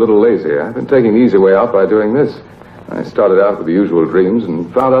right, but I'm a little lazy. I've been taking the easy way out by doing this. I started out with the usual dreams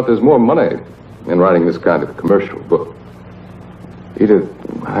and found out there's more money in writing this kind of commercial book. Edith,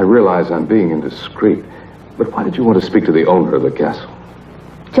 I realize I'm being indiscreet, but why did you want to speak to the owner of the castle?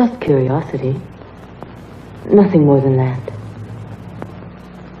 Just curiosity. Nothing more than that.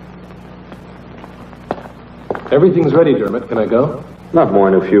 Everything's ready, Dermot. Can I go? Not more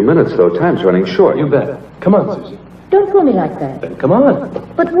than a few minutes, though. Time's running short. You bet. Come on, Susie. Don't fool me like that. Then come on.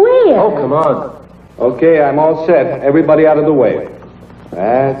 But where? Oh, come on. Okay, I'm all set. Everybody out of the way.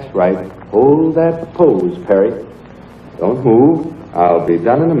 That's right. Hold that pose, Perry. Don't move. I'll be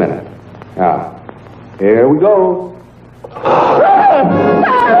done in a minute. Now, here we go.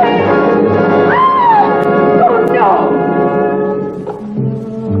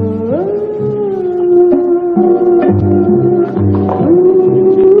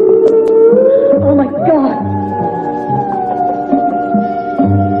 Oh, my God.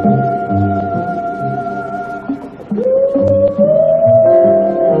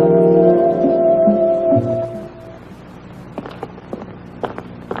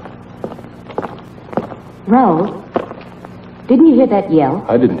 Raoul, didn't you hear that yell?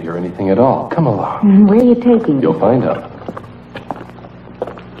 I didn't hear anything at all. Come along. Where are you taking me? You'll find out.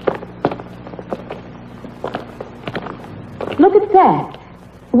 Look at that.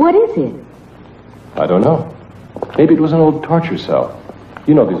 What is it? I don't know. Maybe it was an old torture cell.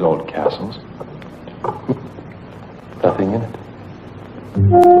 You know these old castles. Nothing in it.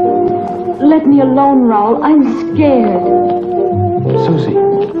 Let me alone, Raoul. I'm scared. Susie.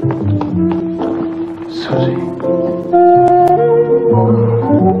 Susie.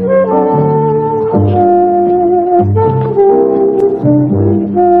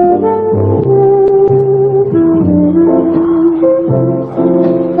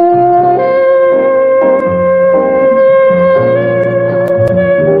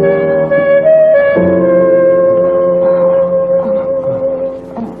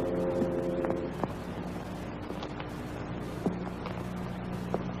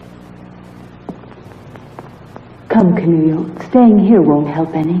 Come, Camillo. Staying here won't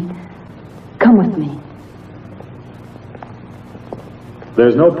help any. Come with me.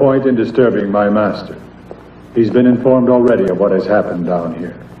 There's no point in disturbing my master. He's been informed already of what has happened down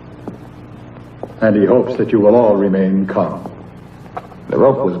here. And he hopes that you will all remain calm. The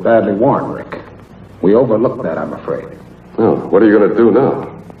rope was badly worn, Rick. We overlooked that, I'm afraid. Oh, what are you going to do now?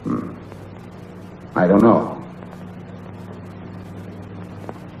 I don't know.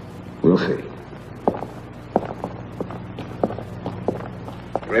 We'll see.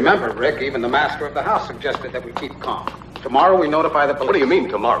 Remember, Rick, even the master of the house suggested that we keep calm. Tomorrow we notify the police. What do you mean,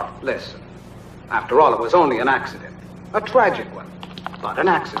 tomorrow? Listen. After all, it was only an accident. A tragic one. But an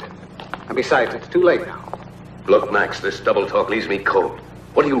accident. And besides, it's too late now. Look, Max, this double talk leaves me cold.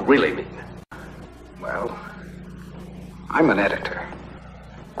 What do you really mean? Well, I'm an editor.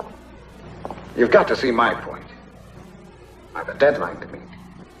 You've got to see my point. I've a deadline to meet.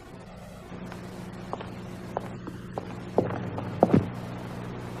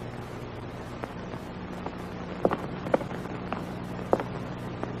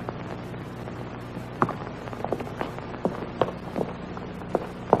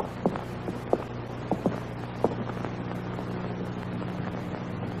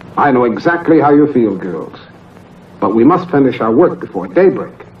 I know exactly how you feel, girls. But we must finish our work before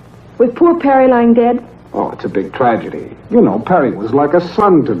daybreak. With poor Perry lying dead? Oh, it's a big tragedy. You know, Perry was like a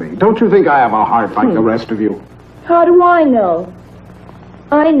son to me. Don't you think I have a heart like the rest of you? How do I know?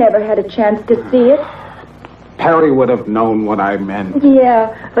 I never had a chance to see it. Perry would have known what I meant.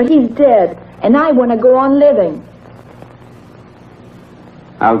 Yeah, but he's dead, and I want to go on living.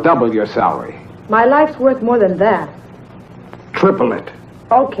 I'll double your salary. My life's worth more than that. Triple it.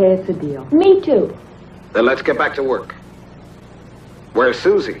 Okay, it's a deal. Me too. Then let's get back to work. Where's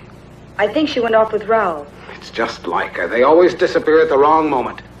Susie? I think she went off with Raoul. It's just like her. They always disappear at the wrong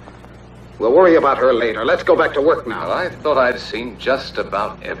moment. We'll worry about her later. Let's go back to work now. Well, I thought I'd seen just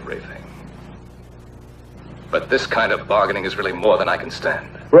about everything. But this kind of bargaining is really more than I can stand.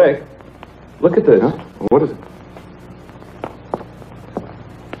 Ray, look at this. Huh? What is it?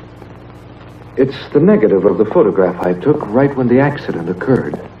 It's the negative of the photograph I took right when the accident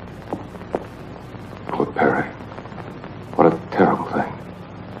occurred. Oh, Perry. What a terrible thing.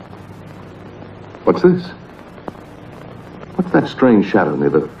 What's this? What's that strange shadow near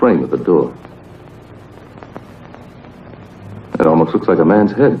the frame of the door? It almost looks like a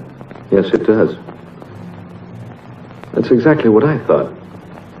man's head. Yes, it does. That's exactly what I thought.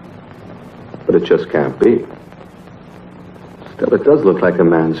 But it just can't be. Still, it does look like a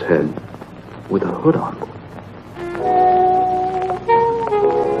man's head with a hood on.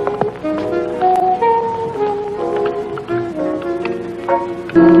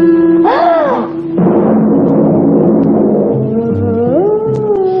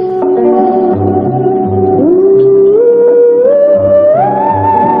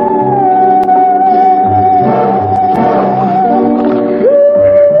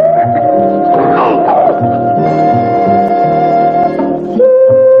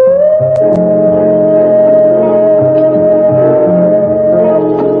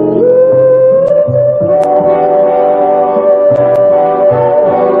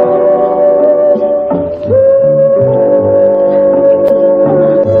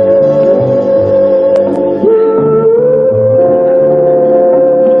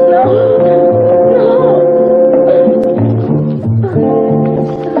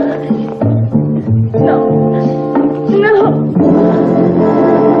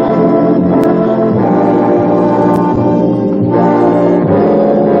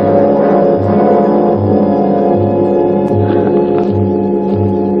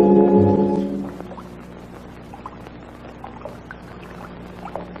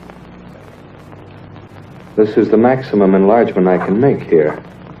 This is the maximum enlargement I can make here.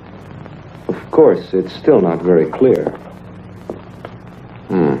 Of course, it's still not very clear.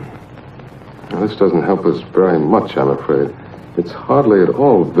 Now, this doesn't help us very much, I'm afraid. It's hardly at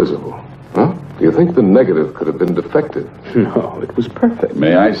all visible. Huh? Do you think the negative could have been defective? No, it was perfect.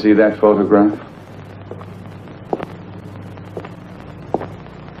 May I see that photograph?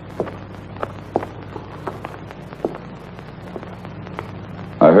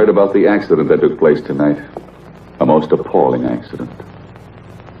 I heard about the accident that took place tonight. A most appalling accident.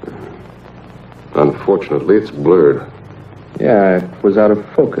 Unfortunately, it's blurred. Yeah, it was out of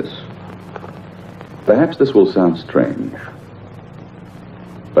focus. Perhaps this will sound strange,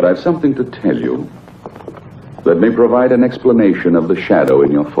 but I've something to tell you that may provide an explanation of the shadow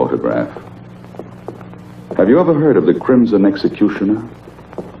in your photograph. Have you ever heard of the Crimson Executioner?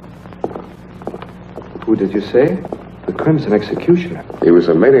 Who did you say? The Crimson Executioner? He was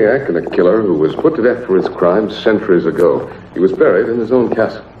a maniac and a killer who was put to death for his crimes centuries ago. He was buried in his own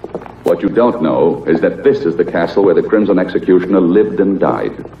castle. What you don't know is that this is the castle where the Crimson Executioner lived and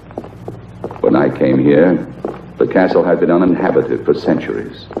died. When I came here, the castle had been uninhabited for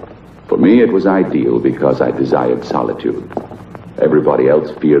centuries. For me, it was ideal because I desired solitude. Everybody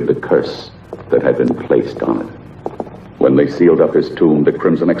else feared the curse that had been placed on it. When they sealed up his tomb, the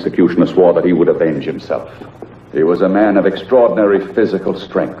Crimson Executioner swore that he would avenge himself. He was a man of extraordinary physical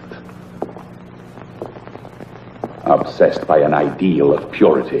strength, obsessed by an ideal of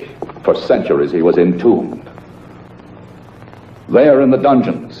purity. For centuries, he was entombed. There in the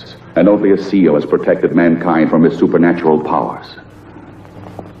dungeons, and only a seal has protected mankind from his supernatural powers.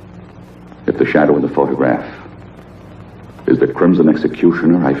 If the shadow in the photograph is the Crimson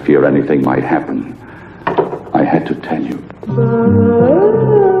Executioner, I fear anything might happen. I had to tell you.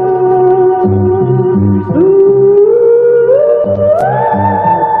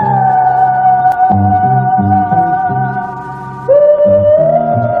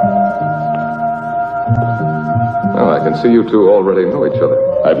 Well, I can see you two already know each other.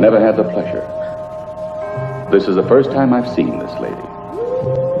 I've never had the pleasure. This is the first time I've seen this lady.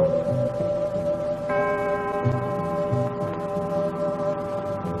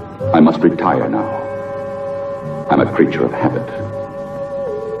 I must retire now. I'm a creature of habit.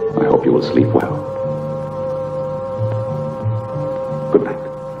 I hope you will sleep well. Good night.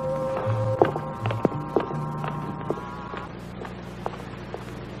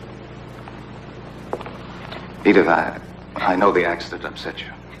 Eadeh, I know the accident upset you.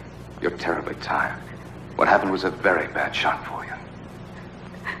 You're terribly tired. What happened was a very bad shock for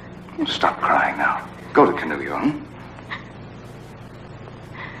you. Stop crying now. Go to Canoe.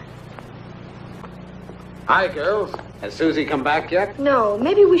 Hi, girls. Has Susie come back yet? No,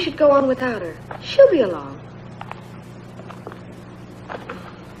 maybe we should go on without her. She'll be along.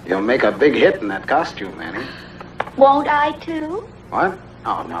 You'll make a big hit in that costume, Annie. Won't I, too? What?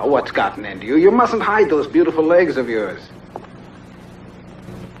 Oh, no. What's gotten into you? You mustn't hide those beautiful legs of yours.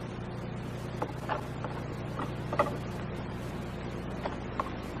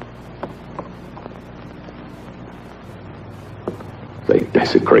 They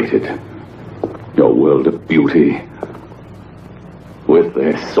desecrated your world of beauty with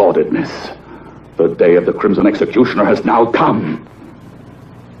their sordidness. The day of the Crimson Executioner has now come.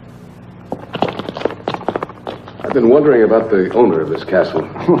 I've been wondering about the owner of this castle.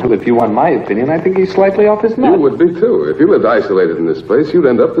 Well, if you want my opinion, I think he's slightly off his nut. You would be, too. If you lived isolated in this place, you'd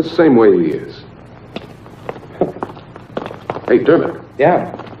end up the same way he is. Hey, Dermot.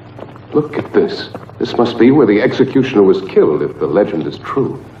 Yeah? Look at this. This must be where the executioner was killed, if the legend is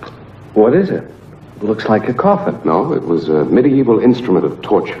true. What is it? It looks like a coffin. No, it was a medieval instrument of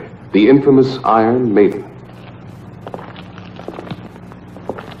torture. The infamous Iron Maiden.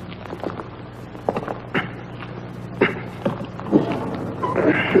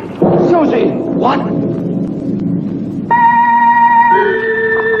 Susie! What?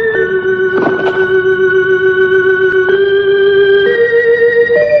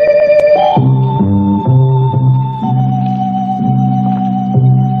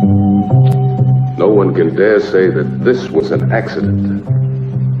 No one can dare say that this was an accident.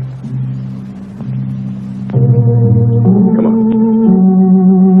 Come on.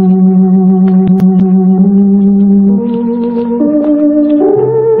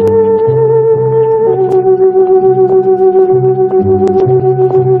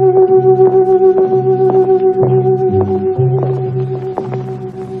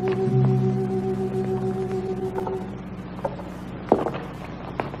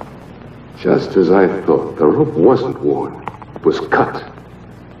 Just as I thought, the rope wasn't worn. It was cut.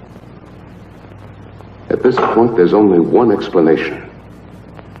 At this point, there's only one explanation.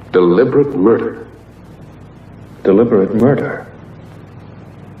 Deliberate murder. Deliberate murder.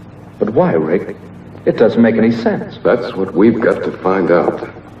 But why, Rick? It doesn't make any sense. That's what we've got to find out.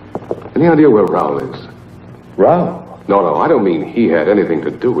 Any idea where Raoul is? Raoul? No, I don't mean he had anything to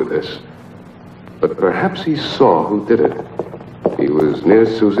do with this. But perhaps he saw who did it. He was near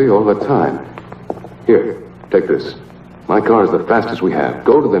Susie all the time. Here, take this. My car is the fastest we have.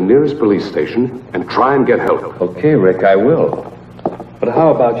 Go to the nearest police station and try and get help. Okay, Rick, I will. But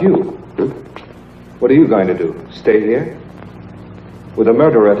how about you? What are you going to do? Stay here? With a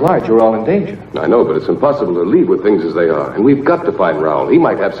murderer at large, you're all in danger. I know, but it's impossible to leave with things as they are. And we've got to find Raoul. He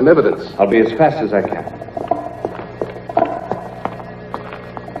might have some evidence. I'll be as fast as I can.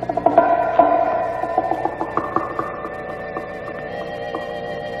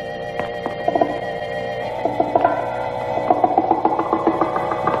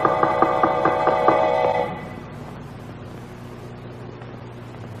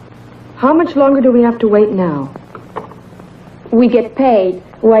 How much longer do we have to wait now? We get paid.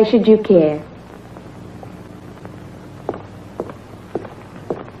 Why should you care?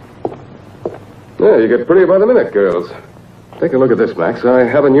 Yeah, you get prettier by the minute, girls. Take a look at this, Max. I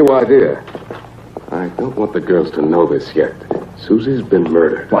have a new idea. I don't want the girls to know this yet. Susie's been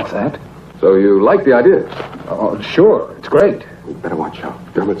murdered. What's that? So you like the idea? Oh, sure. It's great. You better watch out.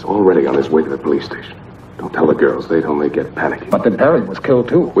 Dermot's already on his way to the police station. Don't tell the girls. They'd only get panicky. But then Perry was killed,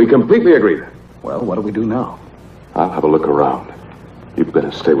 too. We completely agree. Well, what do we do now? I'll have a look around. You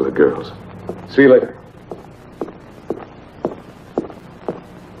better stay with the girls. See you later.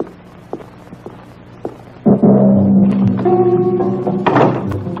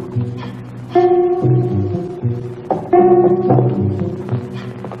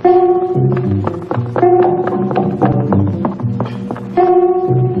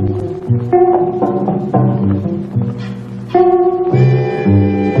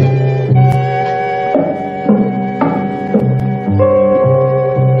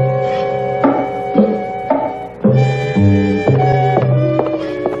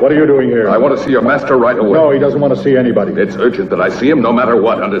 What are you doing here? I want to see your master right away. No, he doesn't want to see anybody. It's urgent that I see him no matter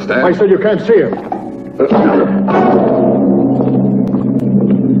what, understand? I said you can't see him.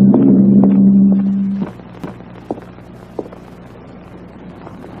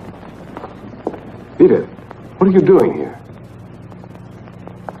 Eadeh, what are you doing here?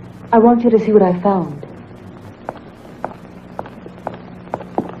 I want you to see what I found.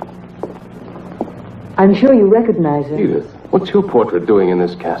 I'm sure you recognize it. Eadeh, what's your portrait doing in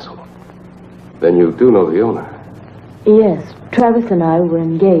this castle? Then you do know the owner. Yes, Travis and I were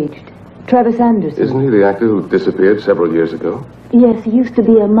engaged. Travis Anderson. Isn't he the actor who disappeared several years ago? Yes, he used to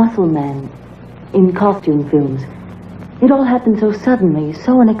be a muscle man in costume films. It all happened so suddenly,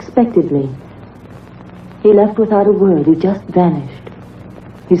 so unexpectedly. He left without a word. He just vanished.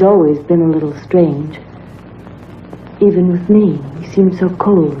 He's always been a little strange. Even with me, he seemed so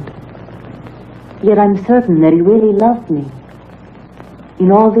cold. Yet I'm certain that he really loved me.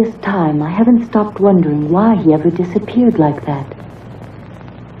 In all this time, I haven't stopped wondering why he ever disappeared like that.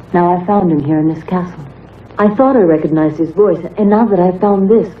 Now I found him here in this castle. I thought I recognized his voice, and now that I've found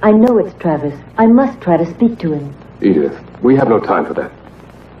this, I know it's Travis. I must try to speak to him. Eadeh, we have no time for that.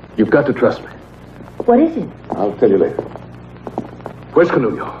 You've got to trust me. What is it? I'll tell you later. Where's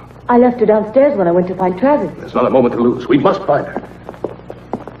Canulio? I left her downstairs when I went to find Travis. There's not a moment to lose. We must find her.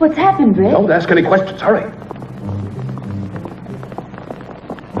 What's happened, Rick? Don't ask any questions. Hurry.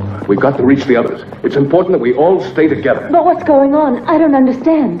 We've got to reach the others. It's important that we all stay together. But what's going on? I don't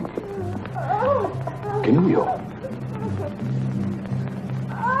understand. Canulio.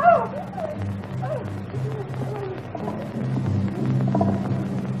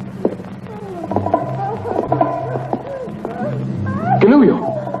 Canulio.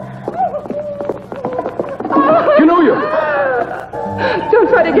 Canulio. Don't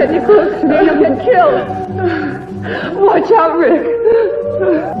try to get any close to me. You'll get killed. Watch out, Rick.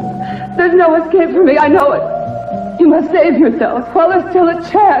 There's no escape for me. I know it. You must save yourself while there's still a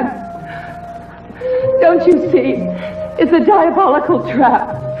chance. Don't you see? It's a diabolical trap.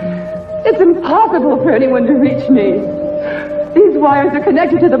 It's impossible for anyone to reach me. These wires are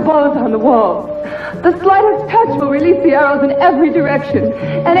connected to the bows on the wall. The slightest touch will release the arrows in every direction,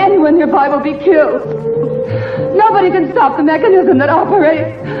 and anyone nearby will be killed. Nobody can stop the mechanism that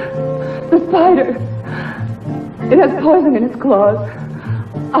operates. The spider. It has poison in its claws.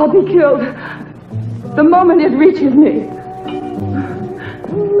 I'll be killed the moment it reaches me.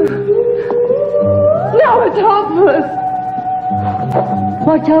 Now it's hopeless.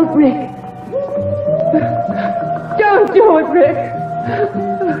 Watch out, Rick. Don't do it, Rick.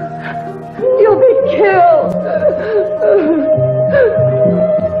 You'll be killed.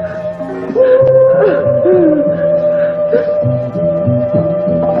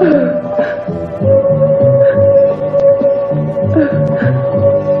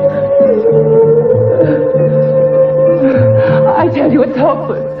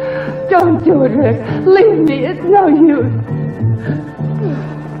 Rick. Leave me. It's no use.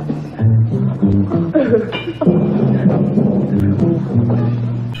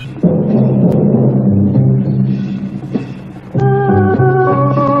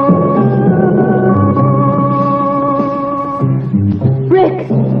 Rick!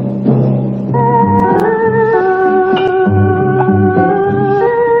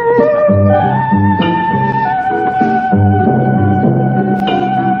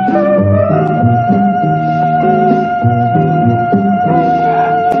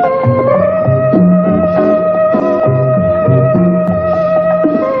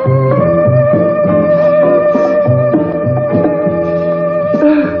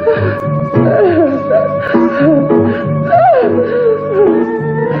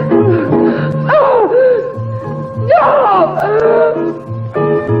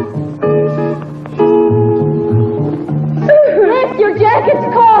 Rick, your jacket's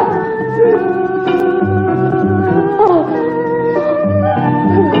caught!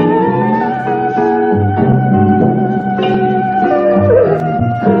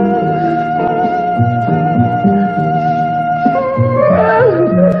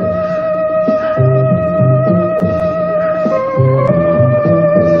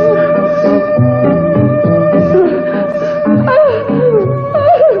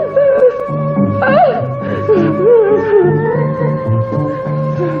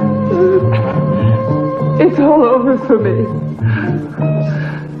 It's all over for me.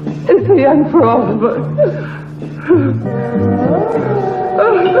 It's the end for all of us.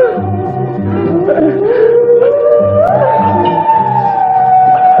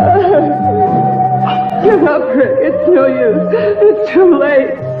 Give up, Rick. It's no use. It's too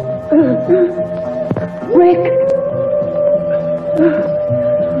late. Rick.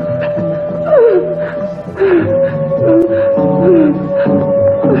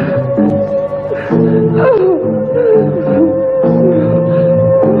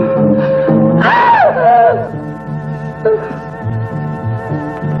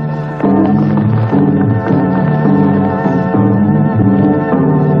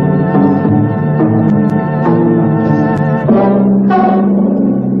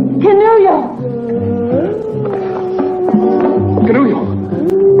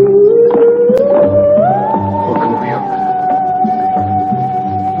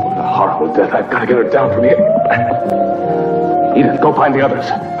 I've got to get her down from here. Eadeh, go find the others.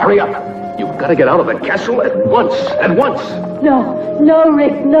 Hurry up. You've got to get out of the castle at once. At once. No, no,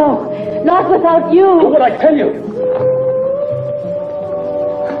 Rick, no. Not without you. Do what I tell you.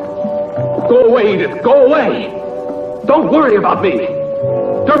 Go away, Eadeh. Go away. Don't worry about me.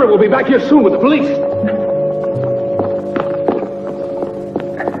 Dermot will be back here soon with the police.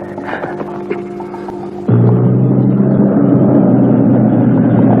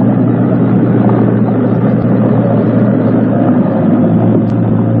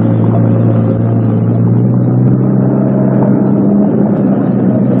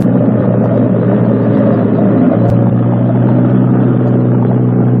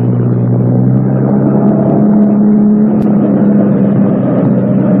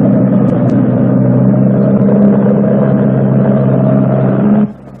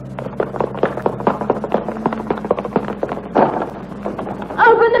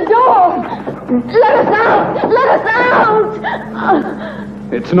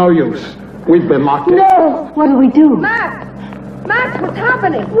 It's no use. We've been locked in. No! What do we do? Max! Max, what's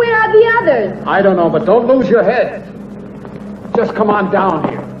happening? Where are the others? I don't know, but don't lose your head. Just come on down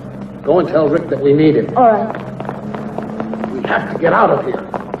here. Go and tell Rick that we need him. All right. We have to get out of here.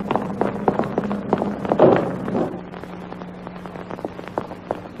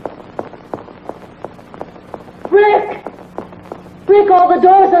 Rick! Rick, all the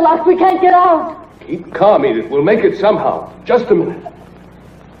doors are locked. We can't get out. Keep calm, Eadeh. We'll make it somehow. Just a minute.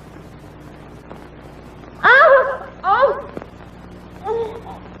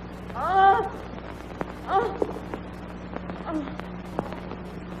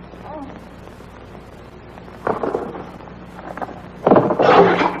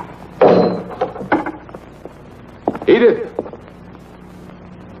 Eadeh!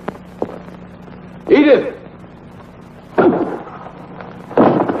 Eadeh!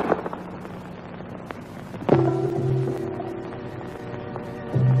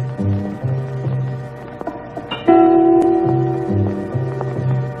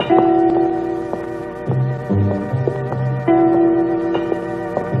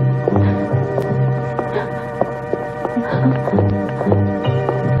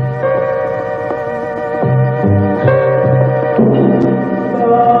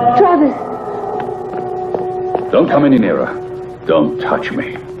 Don't come any nearer. Don't touch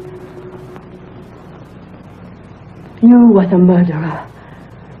me. You were the murderer.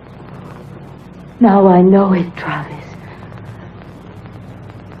 Now I know it, Travis.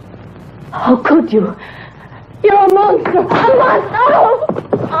 How could you? You're a monster! A monster! Oh!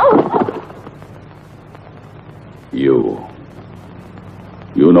 Oh!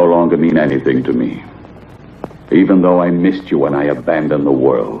 You no longer mean anything to me. Even though I missed you when I abandoned the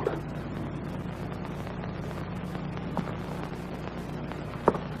world.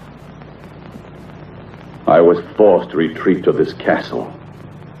 I was forced to retreat to this castle.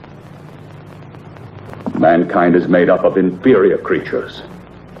 Mankind is made up of inferior creatures,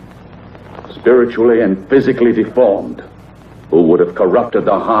 spiritually and physically deformed, who would have corrupted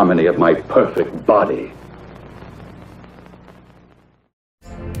the harmony of my perfect body.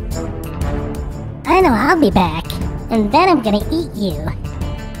 I know I'll be back, and then I'm gonna eat you.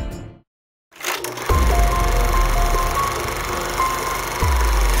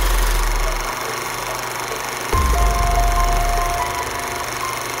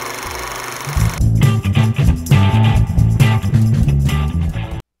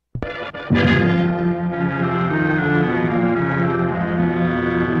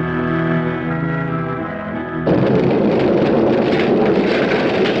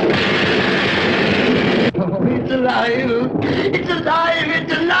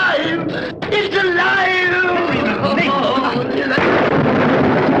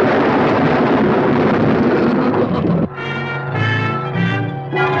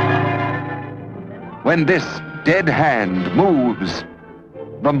 When this dead hand moves,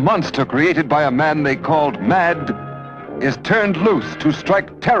 the monster created by a man they called Mad is turned loose to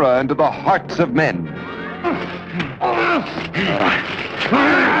strike terror into the hearts of men.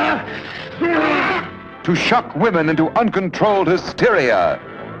 To shock women into uncontrolled hysteria.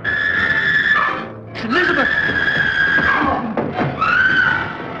 Elizabeth!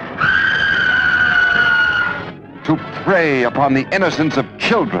 To prey upon the innocence of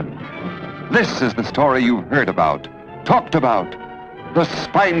children. This is the story you've heard about, talked about. The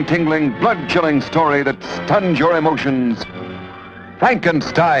spine-tingling, blood-chilling story that stuns your emotions.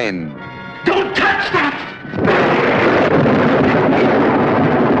 Frankenstein. Don't touch that!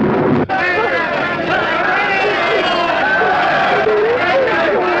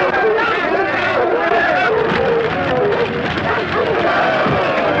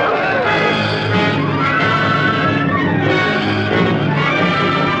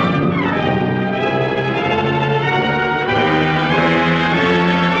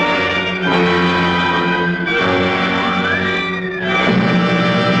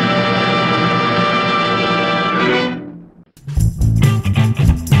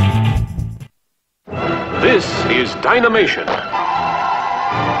 This is Dynamation.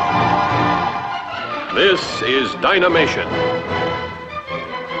 This is Dynamation.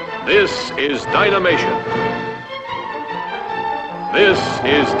 This is Dynamation. This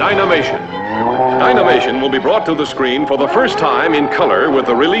is Dynamation. Dynamation will be brought to the screen for the first time in color with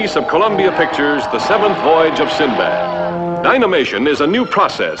the release of Columbia Pictures' The Seventh Voyage of Sinbad. Dynamation is a new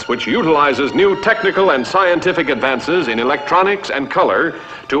process which utilizes new technical and scientific advances in electronics and color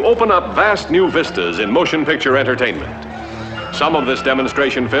to open up vast new vistas in motion picture entertainment. Some of this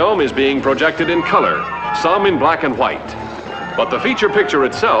demonstration film is being projected in color, some in black and white. But the feature picture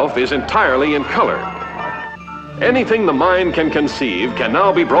itself is entirely in color. Anything the mind can conceive can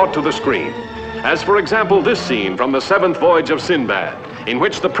now be brought to the screen. As for example, this scene from The Seventh Voyage of Sinbad, in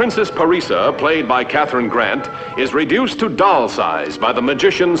which the Princess Parisa, played by Catherine Grant, is reduced to doll size by the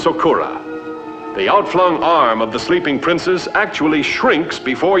magician Sokura. The outflung arm of the sleeping princess actually shrinks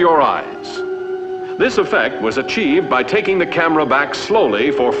before your eyes. This effect was achieved by taking the camera back slowly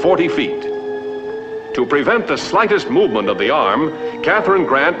for 40 feet. To prevent the slightest movement of the arm, Catherine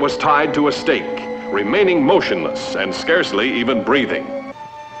Grant was tied to a stake, remaining motionless and scarcely even breathing.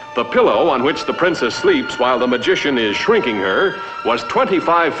 The pillow on which the princess sleeps while the magician is shrinking her was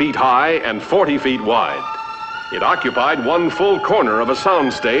 25 feet high and 40 feet wide. It occupied one full corner of a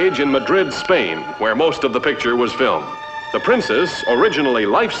soundstage in Madrid, Spain, where most of the picture was filmed. The princess, originally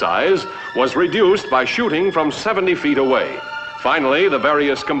life-size, was reduced by shooting from 70 feet away. Finally, the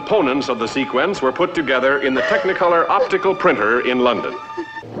various components of the sequence were put together in the Technicolor optical printer in London.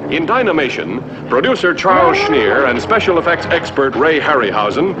 In Dynamation, producer Charles Schneer and special effects expert Ray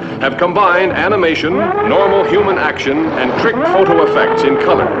Harryhausen have combined animation, normal human action, and trick photo effects in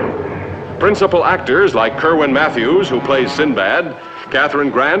color. Principal actors like Kerwin Matthews, who plays Sinbad, Catherine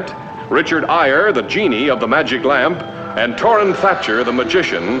Grant, Richard Eyre, the genie of the magic lamp, and Torrin Thatcher, the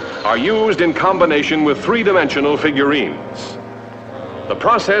magician, are used in combination with three-dimensional figurines. The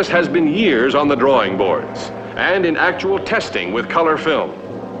process has been years on the drawing boards and in actual testing with color film.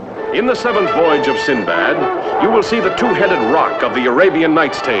 In the seventh voyage of Sinbad, you will see the two-headed roc of the Arabian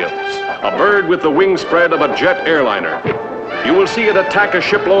Nights' Tales, a bird with the wing spread of a jet airliner. You will see it attack a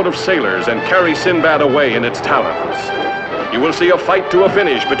shipload of sailors and carry Sinbad away in its talons. You will see a fight to a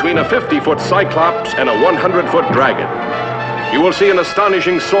finish between a 50-foot Cyclops and a 100-foot dragon. You will see an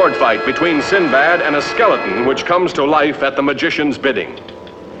astonishing sword fight between Sinbad and a skeleton which comes to life at the magician's bidding.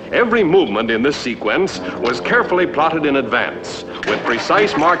 Every movement in this sequence was carefully plotted in advance, with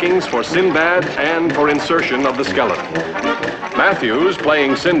precise markings for Sinbad and for insertion of the skeleton. Matthews,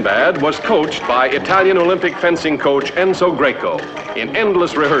 playing Sinbad, was coached by Italian Olympic fencing coach Enzo Greco in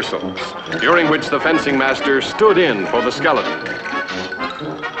endless rehearsals, during which the fencing master stood in for the skeleton.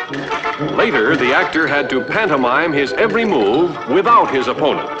 Later, the actor had to pantomime his every move without his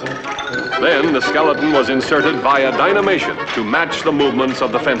opponent. Then the skeleton was inserted via dynamation to match the movements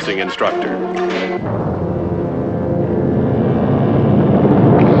of the fencing instructor.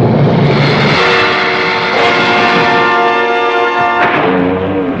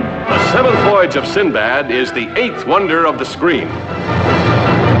 The seventh voyage of Sinbad is the eighth wonder of the screen.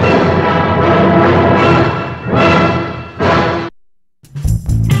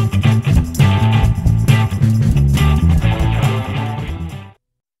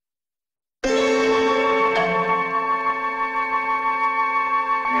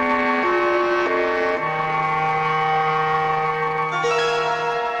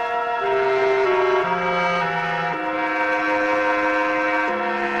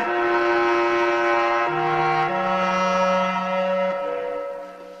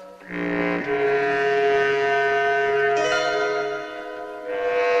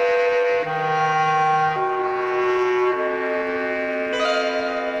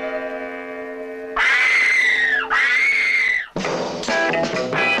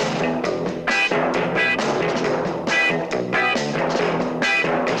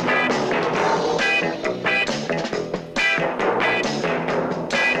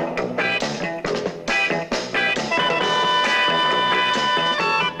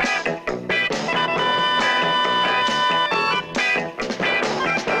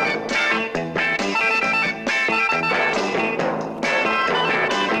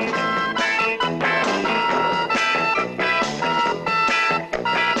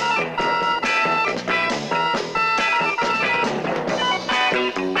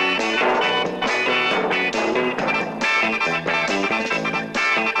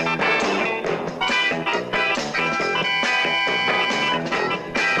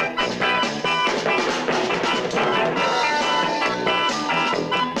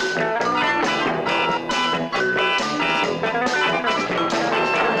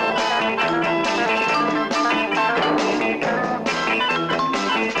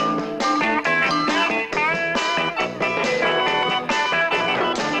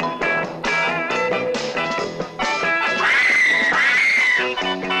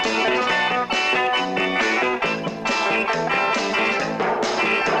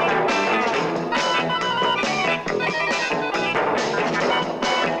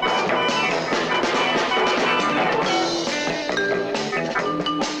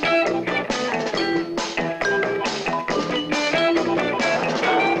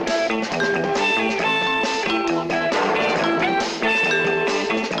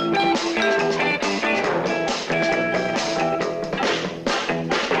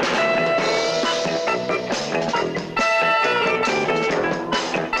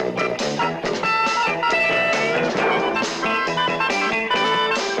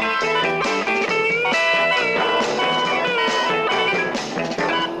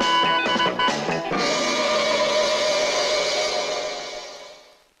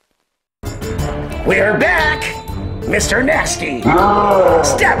 We're back! Mr. Nasty!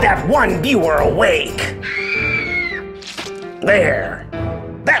 Stab that one viewer awake! There.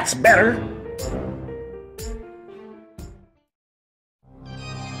 That's better.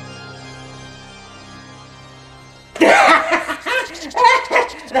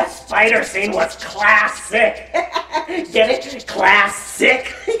 That spider scene was classic! Get it?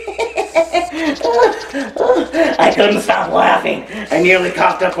 Classic! I couldn't stop laughing. I nearly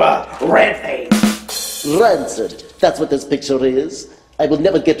coughed up a red face. Rancid. That's what this picture is. I will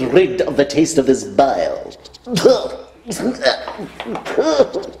never get rid of the taste of this bile.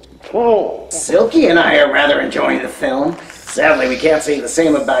 Silky and I are rather enjoying the film. Sadly, we can't say the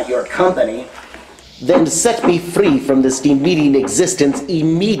same about your company. Then set me free from this demeaning existence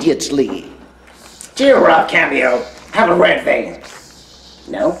immediately. Cheer up, Cameo. Have a red vein.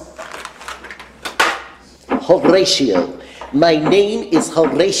 No? Horatio. My name is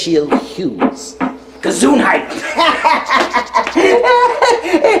Horatio Hughes. Gesundheit.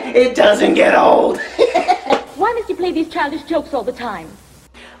 It doesn't get old. Why must you play these childish jokes all the time?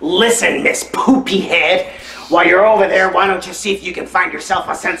 Listen, Miss Poopy Head, while you're over there, why don't you see if you can find yourself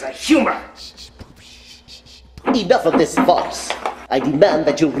a sense of humor? Enough of this farce. I demand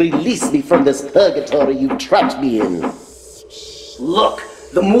that you release me from this purgatory you trapped me in. Look,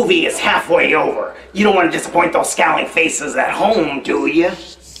 the movie is halfway over. You don't want to disappoint those scowling faces at home, do you?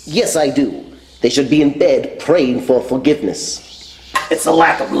 Yes, I do. They should be in bed praying for forgiveness. It's the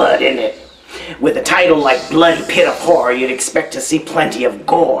lack of blood, isn't it? With a title like Bloody Pit of Horror, you'd expect to see plenty of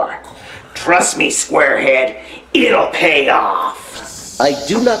gore. Trust me, Squarehead, it'll pay off. I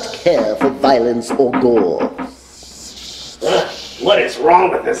do not care for violence or gore. What is wrong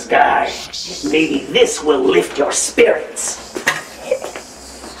with this guy? Maybe this will lift your spirits.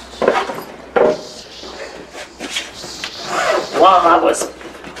 While I was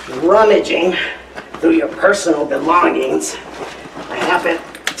rummaging through your personal belongings, I happened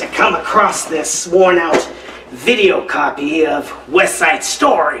to come across this worn-out video copy of West Side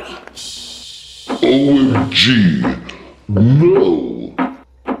Story. OMG, no.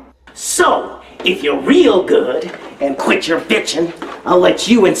 So, if you're real good and quit your bitching, I'll let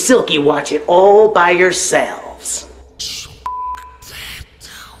you and Silky watch it all by yourselves.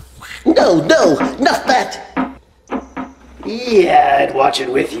 No, not that. Yeah, I'd watch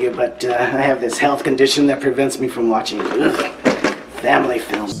it with you, but I have this health condition that prevents me from watching family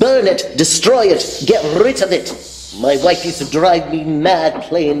films. Burn it, destroy it, get rid of it. My wife used to drive me mad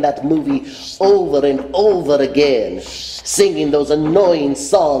playing that movie over and over again, singing those annoying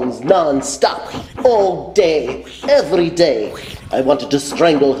songs non-stop, all day, every day. I wanted to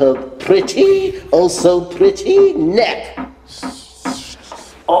strangle her pretty, oh so pretty neck.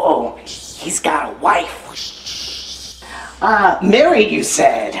 Uh-oh, he's got a wife. Married, you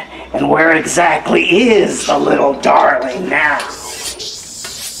said. And where exactly is the little darling now?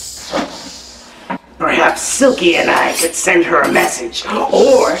 Perhaps Silky and I could send her a message.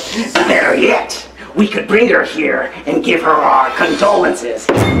 Or, better yet, we could bring her here and give her our condolences.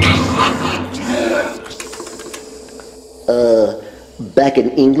 Back in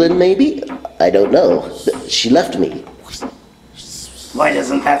England, maybe? I don't know. She left me. Why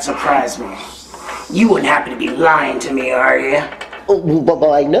doesn't that surprise me? You wouldn't happen to be lying to me, are you? Oh,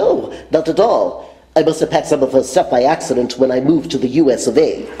 why, no, not at all. I must have packed some of her stuff by accident when I moved to the US of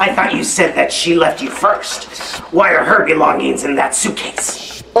A. I thought you said that she left you first. Why are her belongings in that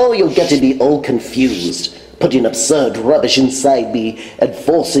suitcase? Oh, you're getting me all confused, putting absurd rubbish inside me and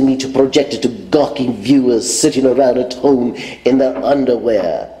forcing me to project it to gawking viewers sitting around at home in their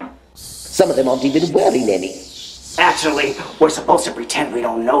underwear. Some of them aren't even wearing any. Actually, we're supposed to pretend we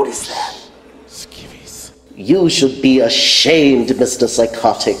don't notice that. You should be ashamed, Mr.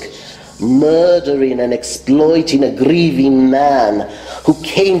 Psychotic, murdering and exploiting a grieving man who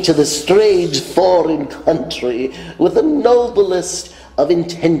came to this strange foreign country with the noblest of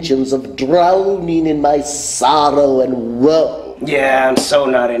intentions of drowning in my sorrow and woe. Yeah, I'm so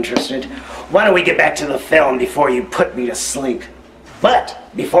not interested. Why don't we get back to the film before you put me to sleep? But,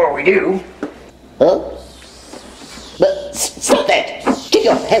 before we do... Huh? But, stop that! Get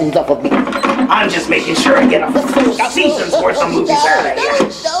your hands off of me! I'm just making sure I get a full season's worth of movies out of here.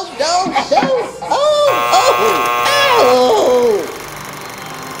 No! Oh!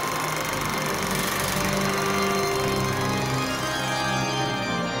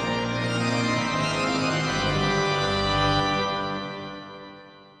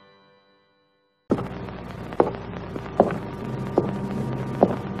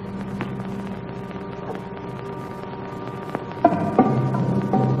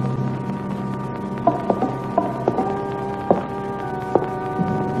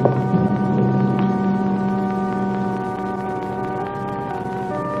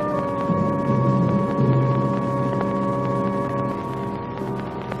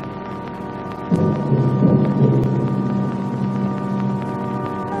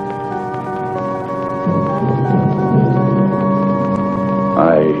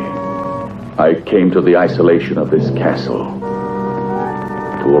 I came to the isolation of this castle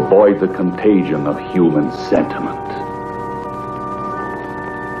to avoid the contagion of human sentiment.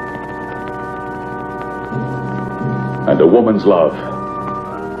 And a woman's love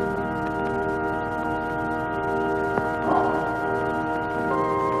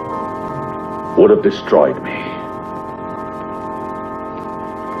would have destroyed me.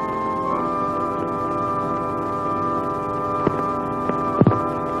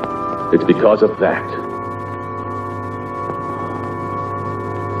 It's because of that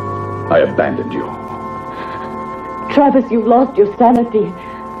I abandoned you. Travis, you've lost your sanity.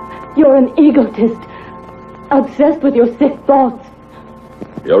 You're an egotist. obsessed with your sick thoughts.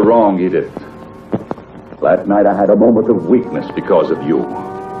 You're wrong, Edith. Last night I had a moment of weakness because of you.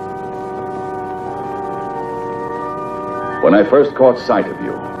 When I first caught sight of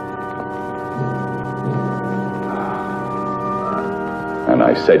you, and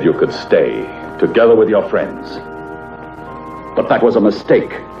I said you could stay together with your friends. But that was a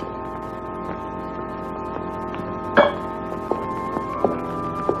mistake.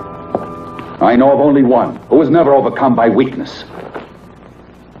 I know of only one who was never overcome by weakness.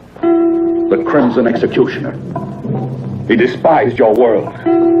 The Crimson Executioner. He despised your world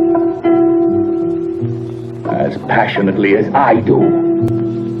as passionately as I do.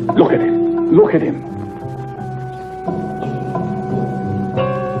 Look at him. Look at him.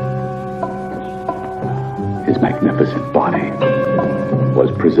 His magnificent body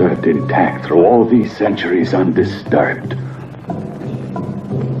was preserved intact through all these centuries undisturbed.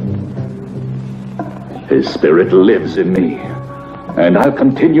 His spirit lives in me, and I'll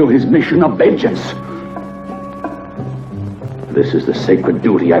continue his mission of vengeance. This is the sacred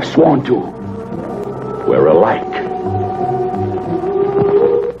duty I've sworn to. We're alike.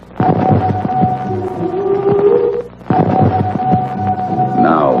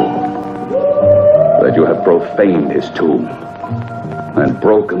 Now that you have profaned his tomb and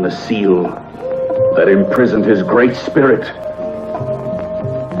broken the seal that imprisoned his great spirit,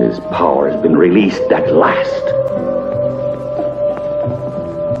 his power has been released at last.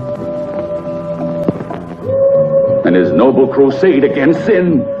 And his noble crusade against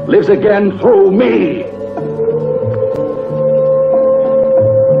sin lives again through me.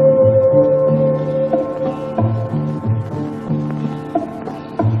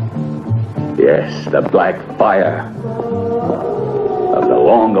 Yes, the black fire of the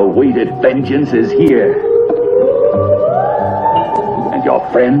long-awaited vengeance is here. And your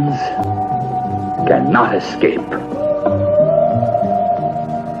friends cannot escape.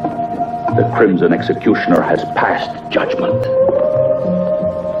 The Crimson Executioner has passed judgment.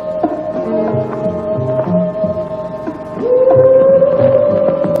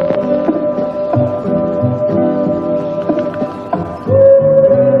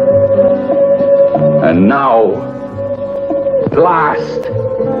 And now, at last,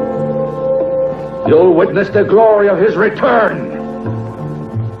 you'll witness the glory of his return.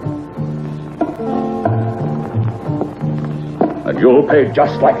 And you'll pay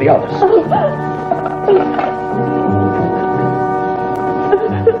just like the others.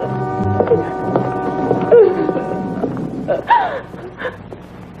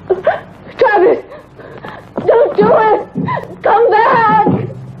 Travis! Don't do it! Come back!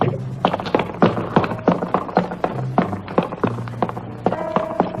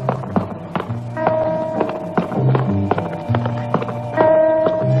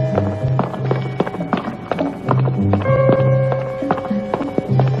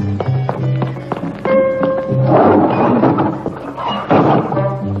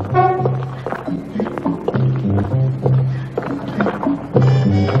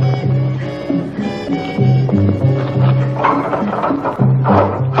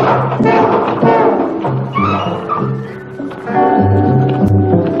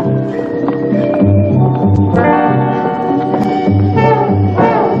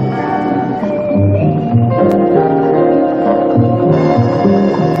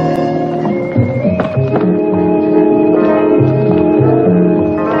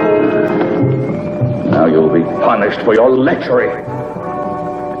 For your lechery.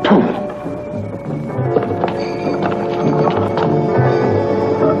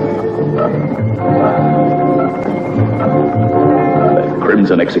 The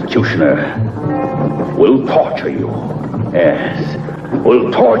Crimson Executioner will torture you. Yes,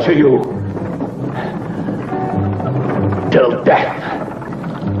 will torture you till death.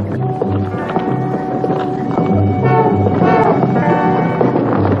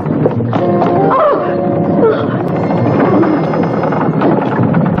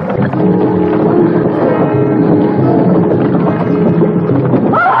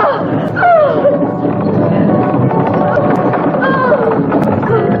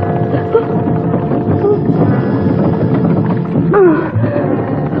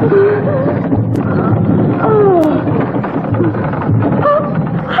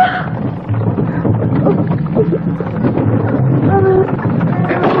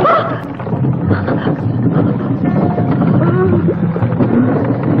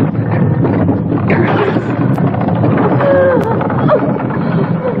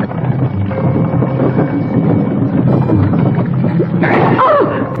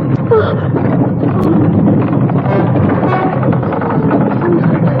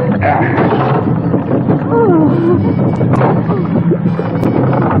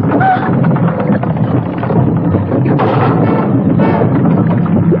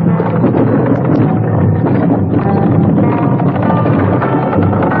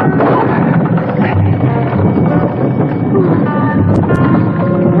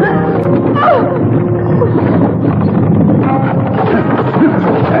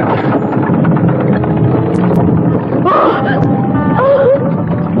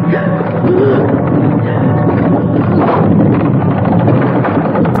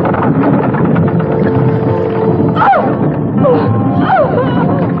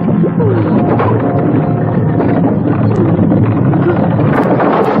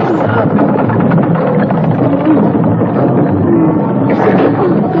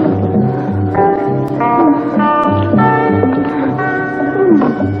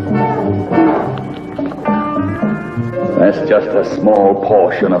 That's just a small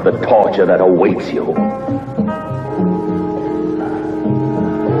portion of the torture that awaits you.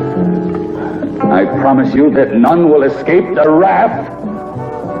 I promise you that none will escape the wrath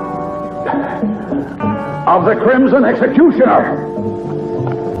of the Crimson Executioner.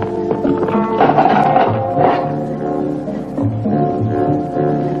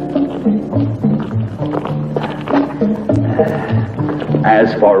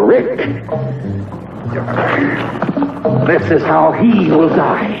 As for Rick, this is how he will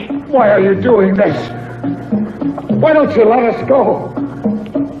die. Why are you doing this? Why don't you let us go?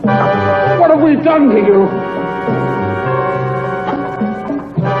 What have we done to you?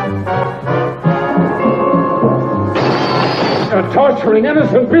 You're torturing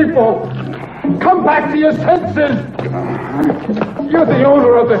innocent people. Come back to your senses. You're the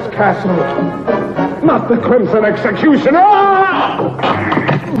owner of this castle, not the Crimson Executioner.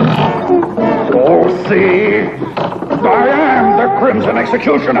 So see, I am the Crimson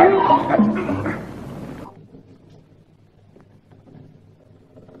Executioner.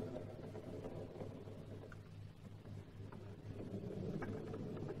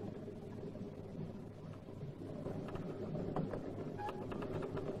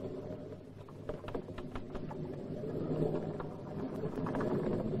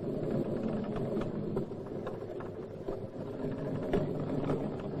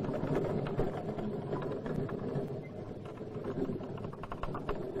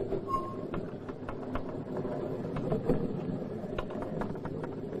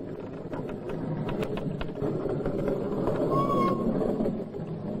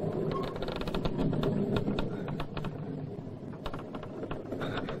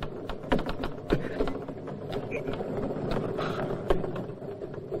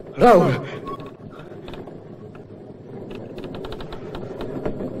 No!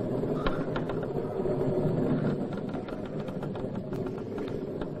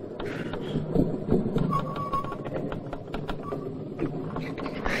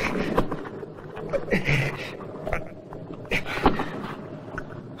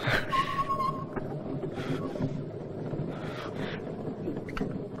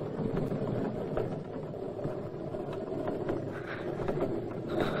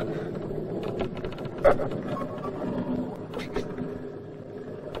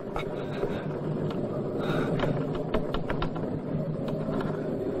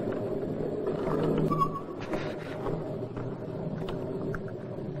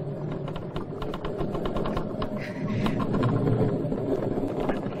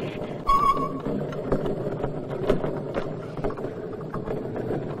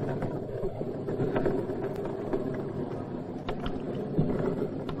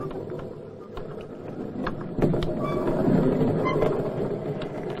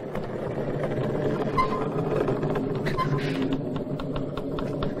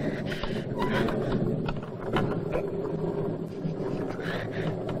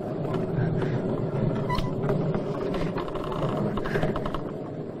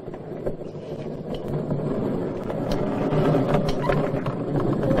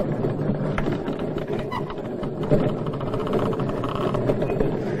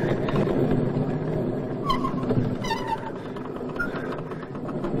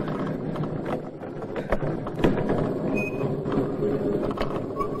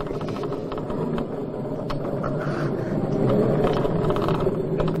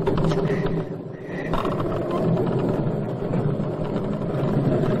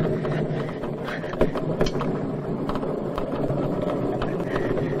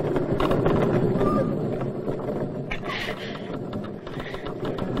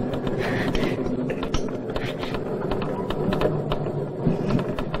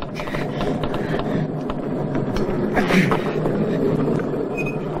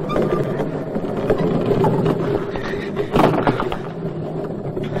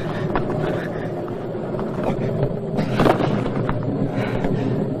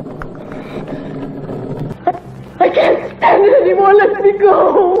 Let me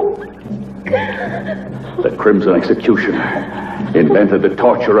go. The Crimson Executioner invented the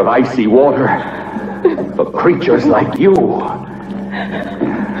torture of icy water for creatures like you.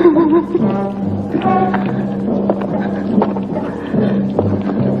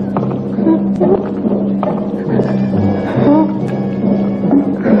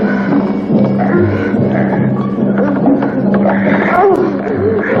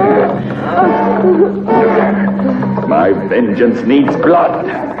 My vengeance needs blood.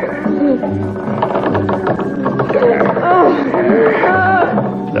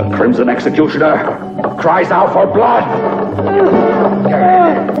 The Crimson Executioner cries out for blood.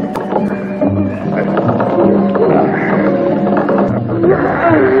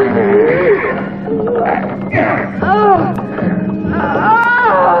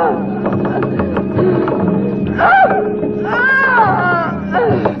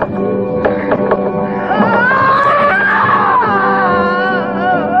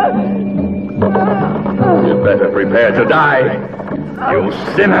 You better prepare to die, you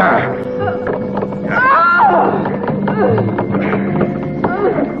sinner!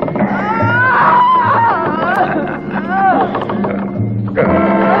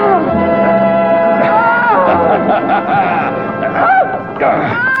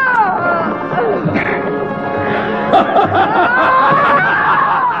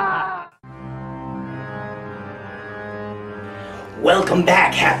 Welcome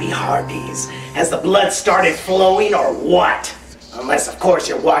back, happy harpies. Has the blood started flowing or what? Unless, of course,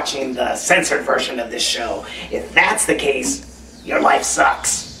 you're watching the censored version of this show. If that's the case, your life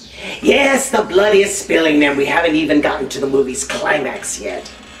sucks. Yes, the blood is spilling and we haven't even gotten to the movie's climax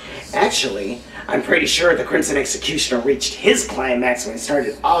yet. Actually, I'm pretty sure the Crimson Executioner reached his climax when he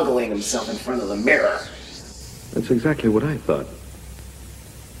started ogling himself in front of the mirror. That's exactly what I thought.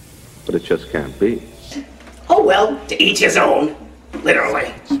 But it just can't be. Oh well, to each his own.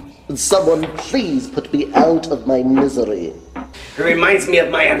 Literally. Someone please put me out of my misery. It reminds me of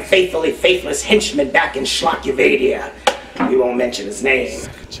my unfaithfully faithless henchman back in Sicko-Psychotic. We won't mention his name.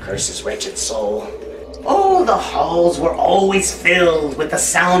 Curse his wretched soul. Oh, the halls were always filled with the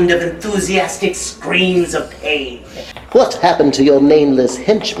sound of enthusiastic screams of pain. What happened to your nameless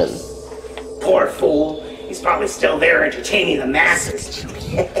henchman? Poor fool. He's probably still there entertaining the masses.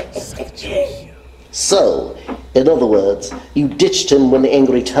 So, in other words, you ditched him when the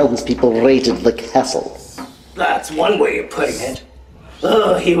angry townspeople raided the castle. That's one way of putting it.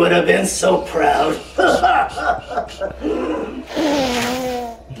 Oh, he would have been so proud.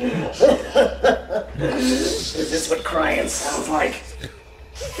 Is this what crying sounds like?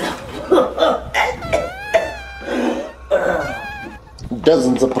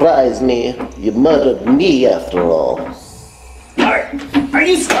 Doesn't surprise me. You murdered me after all. Are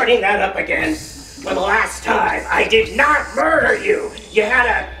you starting that up again? Well, the last time I did not murder you. You had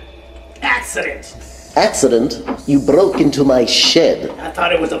an accident. Accident? You broke into my shed. I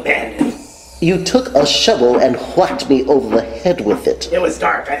thought it was abandoned. You took a shovel and whacked me over the head with it. It was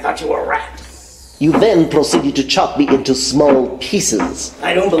dark. I thought you were a rat. You then proceeded to chop me into small pieces.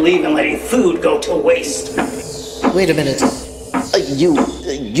 I don't believe in letting food go to waste. Wait a minute. You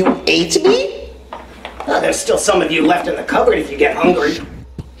ate me? There's still some of you left in the cupboard if you get hungry.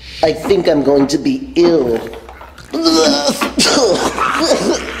 I think I'm going to be ill.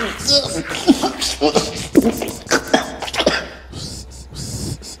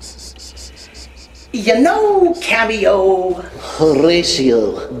 You know, Cameo?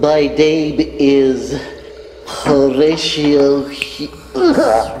 Horatio. My name is Horatio.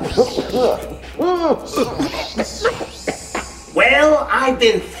 Well, I've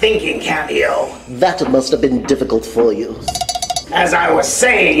been thinking, Cameo. That must have been difficult for you. As I was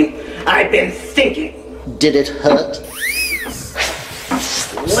saying, I've been thinking. Did it hurt?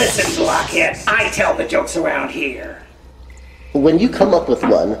 Listen, Blockhead, I tell the jokes around here. When you come up with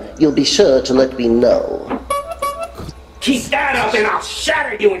one, you'll be sure to let me know. Keep that up and I'll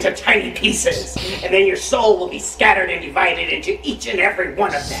shatter you into tiny pieces. And then your soul will be scattered and divided into each and every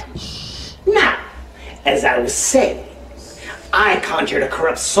one of them. Now, as I was saying, I conjured a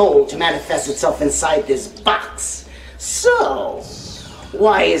corrupt soul to manifest itself inside this box. So,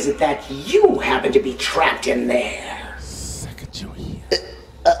 why is it that you happen to be trapped in there?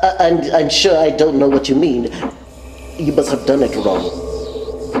 I'm sure I don't know what you mean. You must have done it wrong.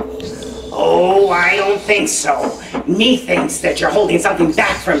 Oh, I don't think so. Me thinks that you're holding something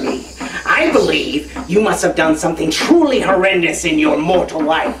back from me. I believe you must have done something truly horrendous in your mortal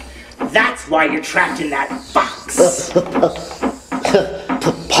life. That's why you're trapped in that box.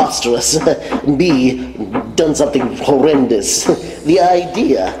 Preposterous. Me, done something horrendous. The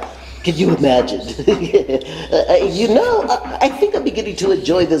idea. Can you imagine? I think I'm beginning to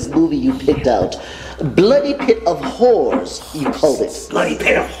enjoy this movie you picked out. Bloody Pit of Horrors, you called it. Bloody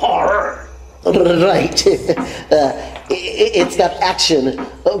Pit of Horror? Right. It's got action,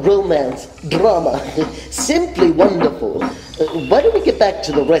 romance, drama. Simply wonderful. Why don't we get back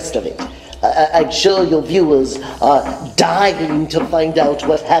to the rest of it? I'm sure your viewers are dying to find out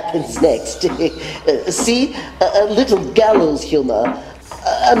what happens next. See? A little gallows humor.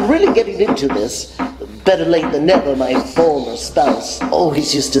 I'm really getting into this. Better late than never, my former spouse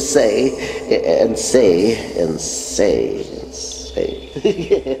always used to say, and say, and say, and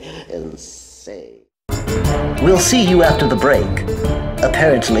say, and say. We'll see you after the break.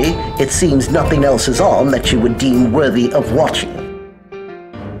 Apparently, it seems nothing else is on that you would deem worthy of watching.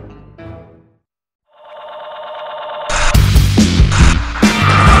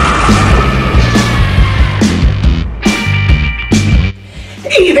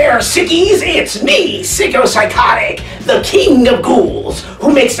 Hey there, sickies! It's me, Sicko-Psychotic, the king of ghouls,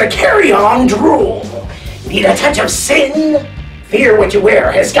 who makes the carry-on drool. Need a touch of sin? Fear What You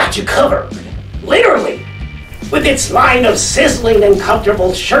Wear has got you covered. Literally. With its line of sizzling and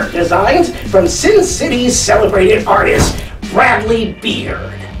comfortable shirt designs from Sin City's celebrated artist, Bradley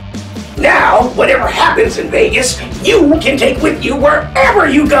Beard. Now, whatever happens in Vegas, you can take with you wherever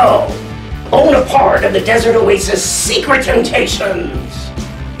you go. Own a part of the Desert Oasis' secret temptations.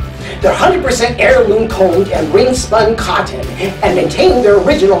 They're 100% heirloom combed and ring-spun cotton and maintain their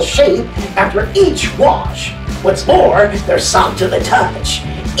original shape after each wash. What's more, they're soft to the touch,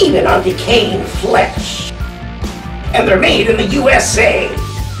 even on decaying flesh. And they're made in the USA.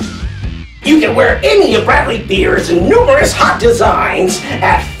 You can wear any of Bradley Beard's numerous hot designs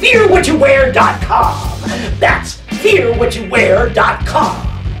at fearwhatyouwear.com. That's fearwhatyouwear.com.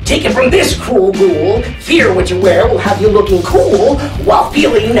 Take it from this cruel ghoul, Fear What You Wear will have you looking cool while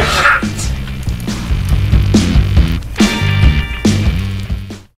feeling hot.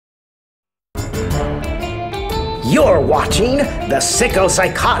 You're watching The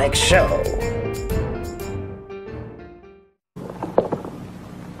Sicko-Psychotic Show.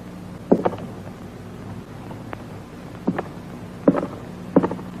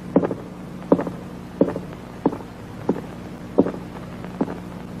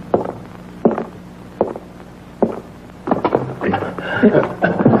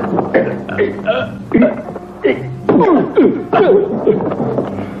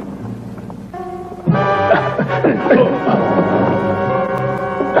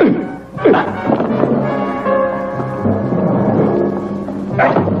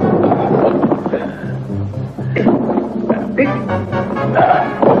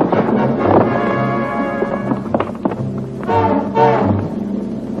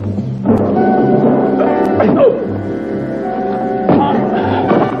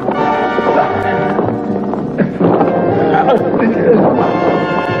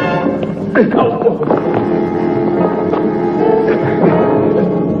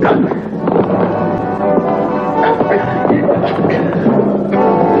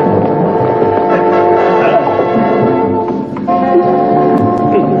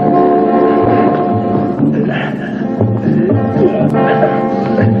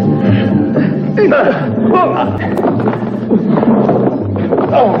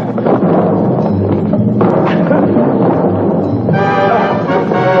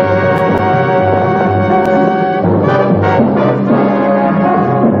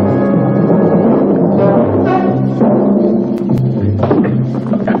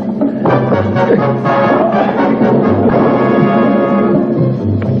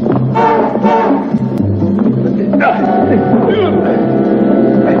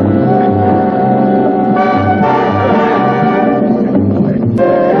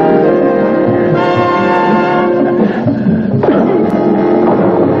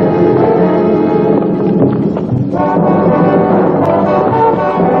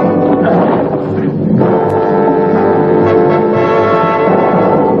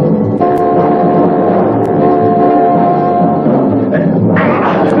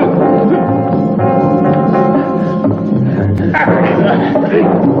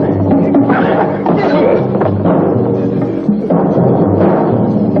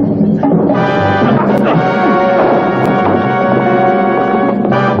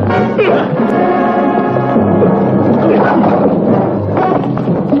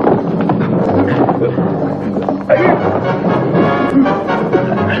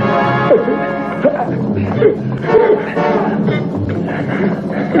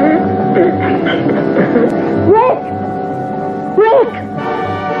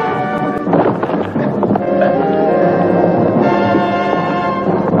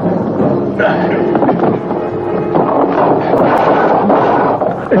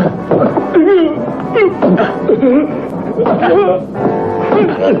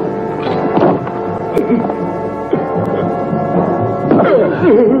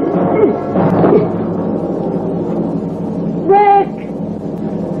 Rick!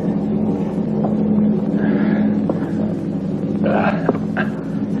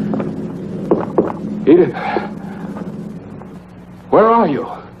 Edith, where are you?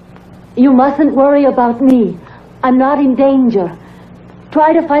 You mustn't worry about me. I'm not in danger.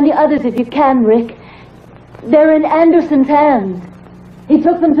 Try to find the others if you can, Rick. They're in Anderson's hands. He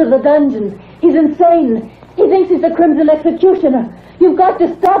took them to the dungeons. He's insane. He thinks he's the Crimson Executioner. You've got to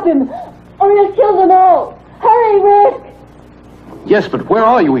stop him, or he'll kill them all. Hurry, Rick! Yes, but where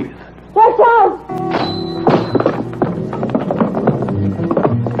are you, Edith? Watch out!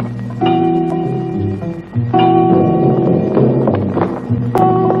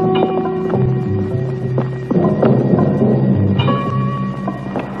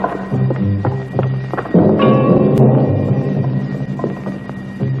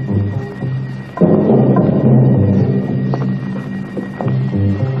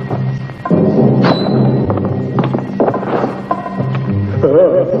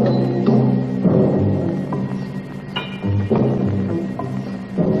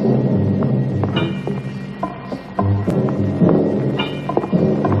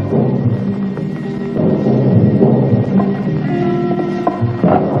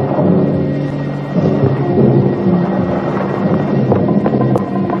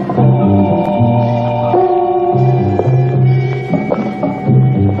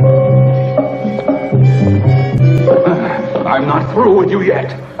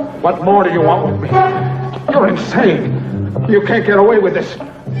 Yet. What more do you want with me? You're insane. You can't get away with this.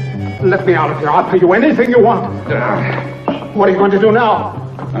 Let me out of here. I'll pay you anything you want. What are you going to do now?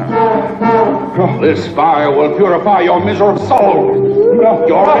 This fire will purify your miserable soul. No.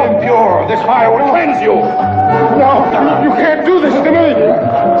 You're impure. This fire will cleanse you. No, you can't do this to me.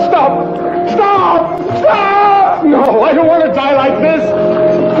 Stop. Stop. Stop. No, I don't want to die like this.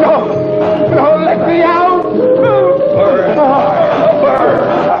 No. No, let me out.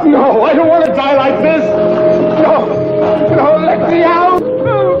 No, I don't want to die like this. No, no, let me out.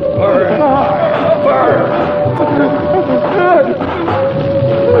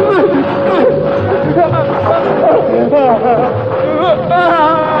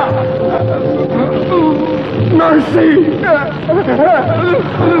 Mercy.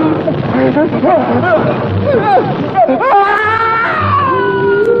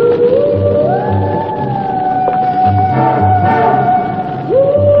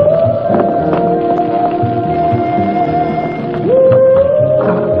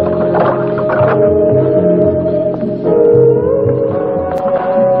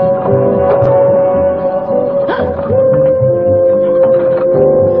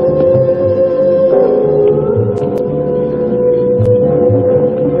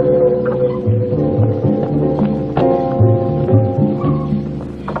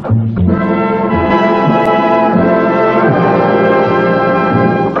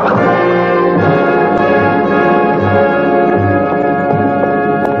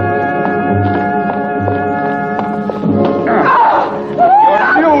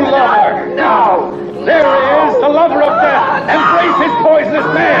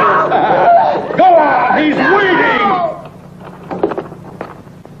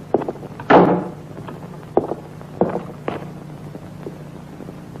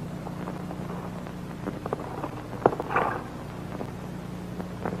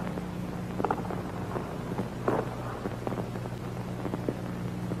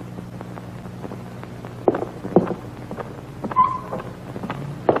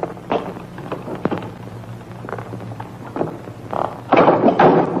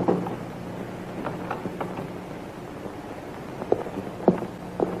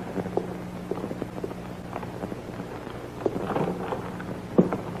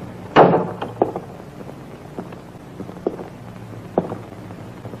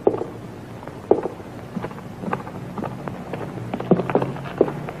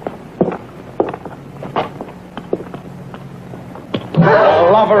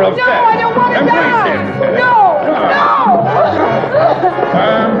 Lover of death. I don't want to Embrace him. No!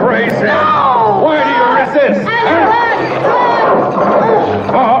 Embrace him. No! Why do you resist?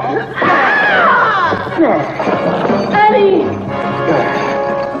 Eddie!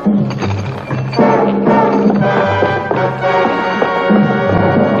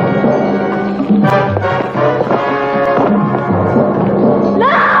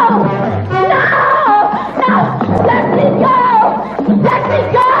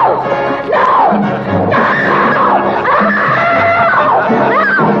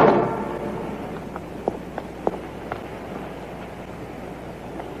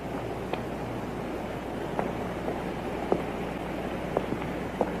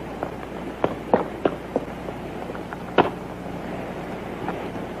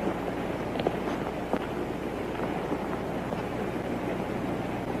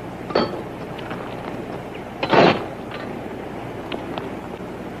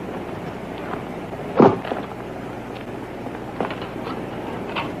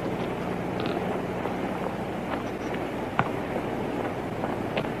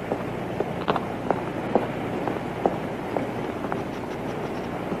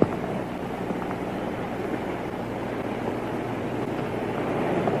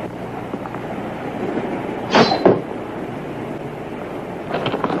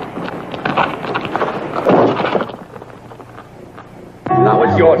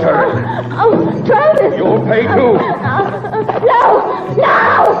 your turn. Oh, Travis! You'll pay too. No!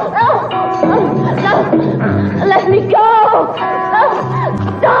 Let me go!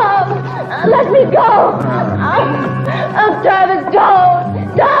 Stop! Let me go! Travis,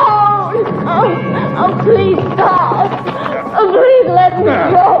 don't! Oh, please stop! Please let me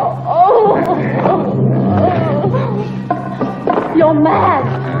go! You're mad!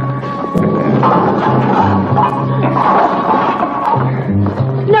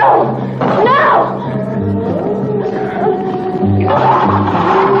 No!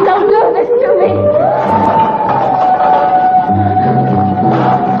 Don't do this to me!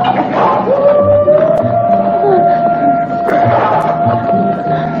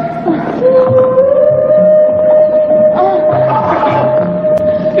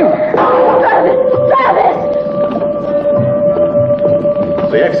 Travis!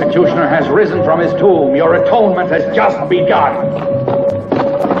 The executioner has risen from his tomb. Your atonement has just begun.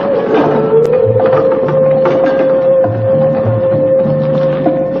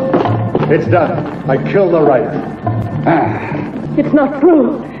 It's done. I killed the writer. It's not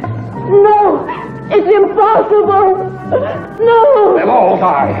true. No! It's impossible! No! They'll all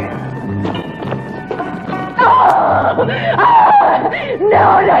die. No,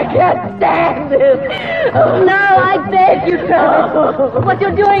 I can't stand this! No, I beg you, Travis! What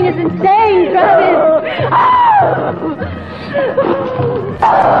you're doing is insane, Travis!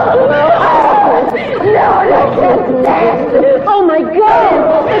 No, I can't stand this! Oh my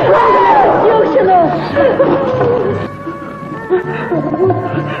God! It's executioner!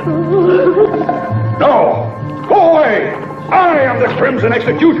 No! Go away! I am the Crimson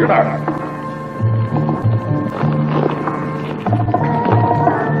Executioner!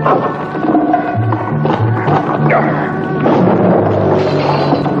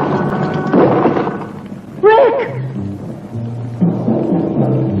 Rick!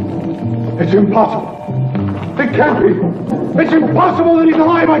 It's impossible. It can't be. It's impossible that he's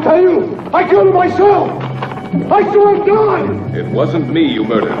alive, I tell you. I killed him myself. I saw him die. It wasn't me you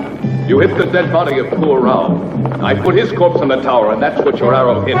murdered. You hit the dead body of poor Rao. I put his corpse on the tower, and that's what your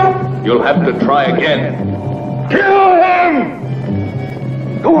arrow hit. You'll have to try again. Kill him!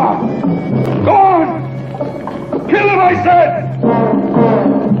 Go on! Go on! Kill him, I said!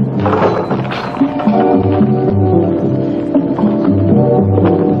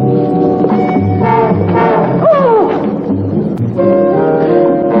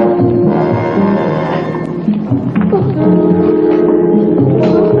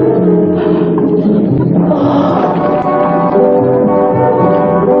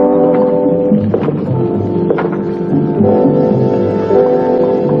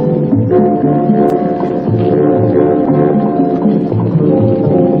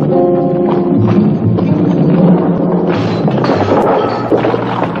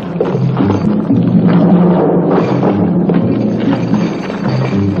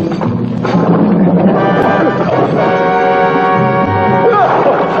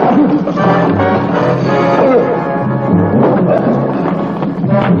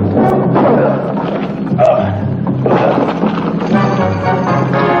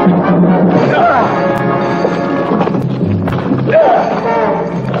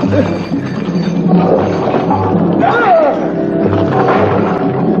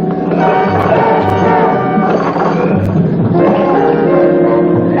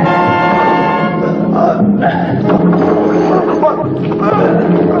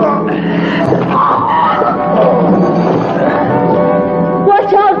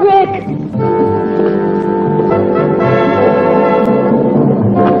 Watch out, Rick!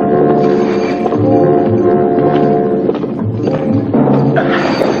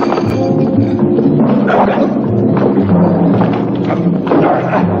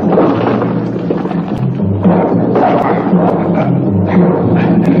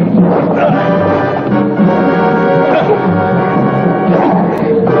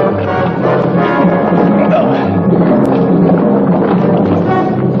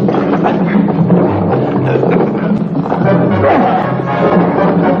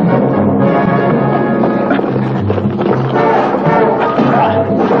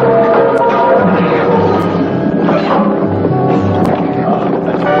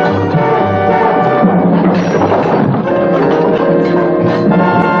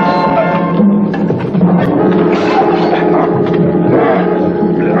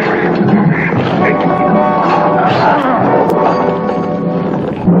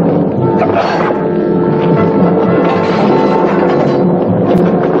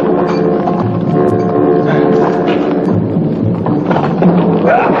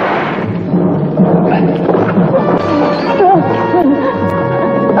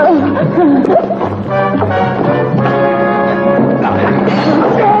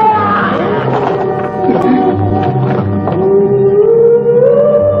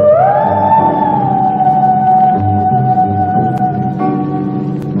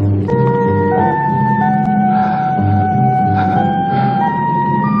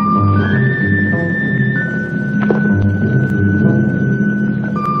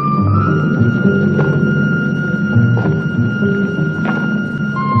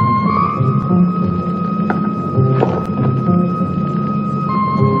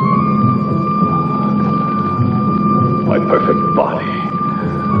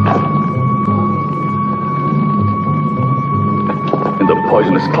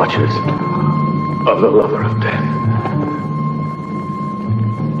 Clutches of the lover of death.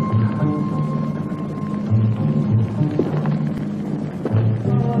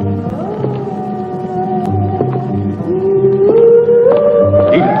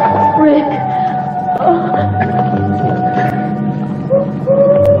 Rick.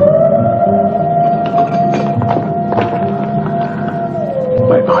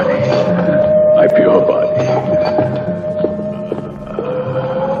 My body. My pure body.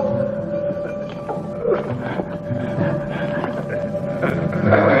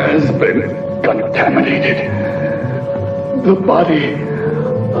 Has been contaminated. The body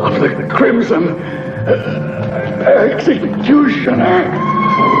of the Crimson Executioner.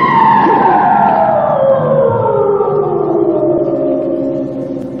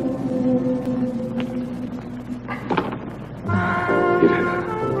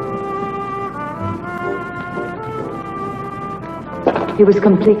 He was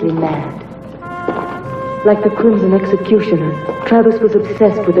completely mad. Like the Crimson Executioner, Travis was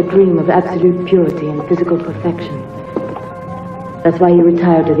obsessed with a dream of absolute purity and physical perfection. That's why he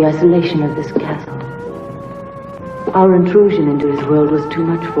retired to the isolation of this castle. Our intrusion into his world was too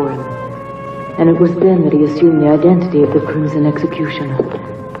much for him. And it was then that he assumed the identity of the Crimson Executioner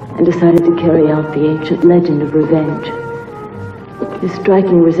and decided to carry out the ancient legend of revenge. His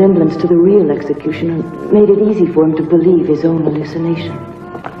striking resemblance to the real executioner made it easy for him to believe his own hallucination.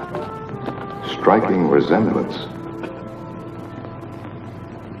 Striking resemblance.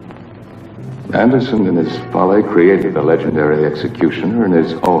 Anderson, in his folly, created the legendary executioner in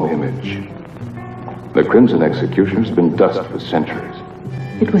his own image. The Crimson Executioner's been dust for centuries.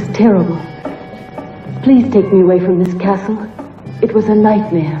 It was terrible. Please take me away from this castle. It was a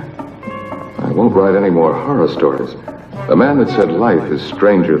nightmare. I won't write any more horror stories. The man that said life is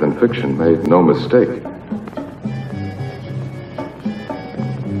stranger than fiction made no mistake.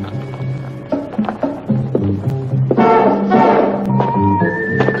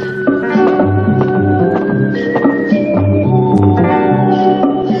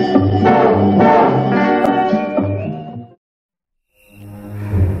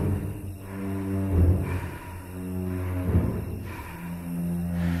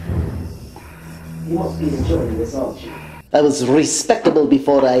 You must be enjoying this, aren't you? I was respectable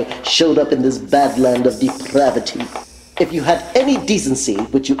before I showed up in this bad land of depravity. If you had any decency,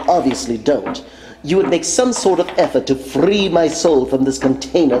 which you obviously don't, you would make some sort of effort to free my soul from this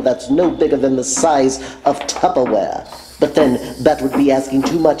container that's no bigger than the size of Tupperware. But then, that would be asking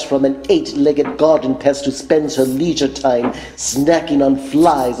too much from an 8-legged garden pest who spends her leisure time snacking on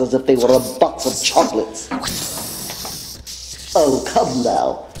flies as if they were a box of chocolates. Oh, come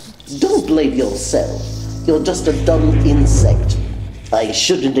now. Don't blame yourself. You're just a dumb insect. I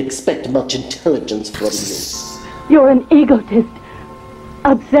shouldn't expect much intelligence from you. You're an egotist.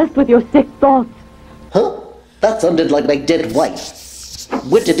 Obsessed with your sick thoughts. Huh? That sounded like my dead wife.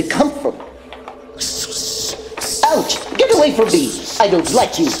 Where did it come from? Ouch! Get away from me! I don't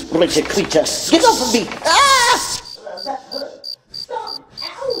like you, wretched creature! Get off of me! Ah! That hurt. Stop!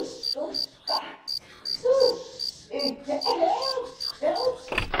 Ouch! Don't stop! Help!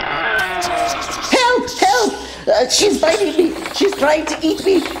 Help! She's biting me! She's trying to eat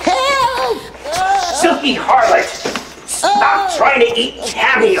me! Help! Silky harlot! Stop trying to eat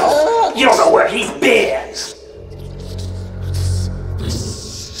Cameo! You don't know where he's been!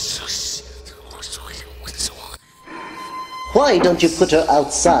 Why don't you put her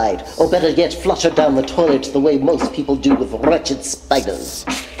outside? Or better yet, flush her down the toilet the way most people do with wretched spiders.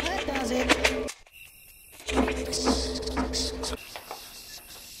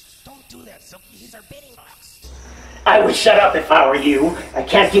 I would shut up if I were you. I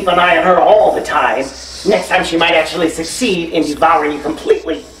can't keep an eye on her all the time. Next time she might actually succeed in devouring you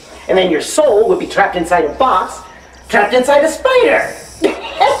completely. And then your soul would be trapped inside a box, trapped inside a spider.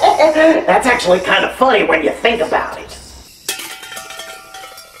 That's actually kind of funny when you think about it.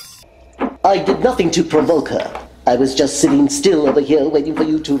 I did nothing to provoke her. I was just sitting still over here waiting for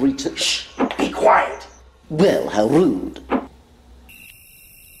you to return. Shh! Be quiet! Well, how rude.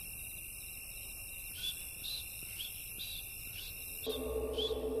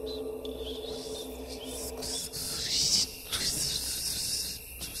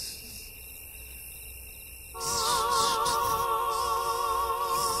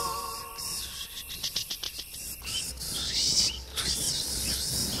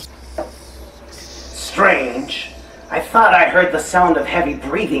 Strange. I thought I heard the sound of heavy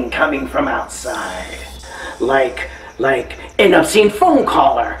breathing coming from outside. Like an obscene phone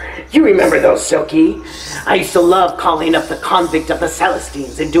caller. You remember those, Silky? I used to love calling up the convict of the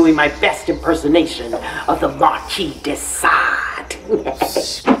Celestines and doing my best impersonation of the Marquis de Sade.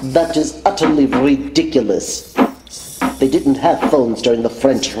 That is utterly ridiculous. They didn't have phones during the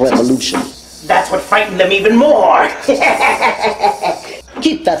French Revolution. That's what frightened them even more.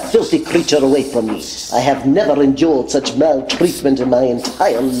 Keep that filthy creature away from me. I have never endured such maltreatment in my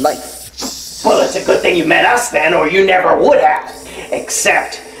entire life. Well, it's a good thing you met us then, or you never would have.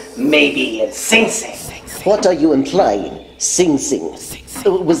 Except maybe in Sing Sing. What are you implying? Sing Sing.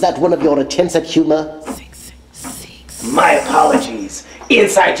 Was that one of your attempts at humor? My apologies.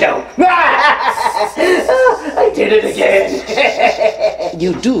 Inside joke. I did it again.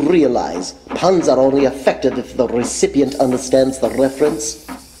 You do realize puns are only effective if the recipient understands the reference?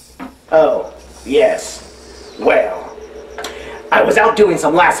 Oh, yes. Well, I was out doing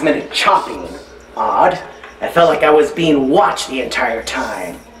some last-minute chopping. Odd. I felt like I was being watched the entire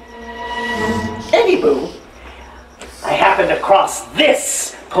time. Anywho, I happened across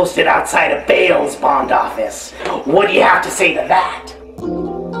this posted outside of Bale's bond office. What do you have to say to that?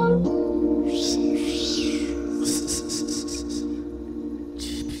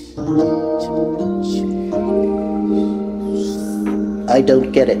 I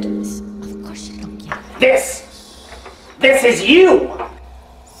don't get it. This is you!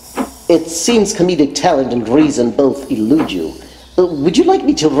 It seems comedic talent and reason both elude you. Would you like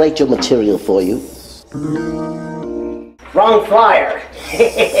me to write your material for you? Wrong flyer.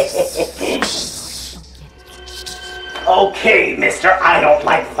 Okay, mister, I don't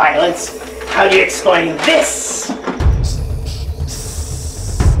like violence. How do you explain this?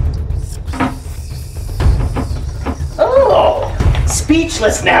 Oh,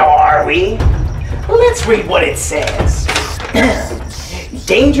 speechless now, are we? Let's read what it says.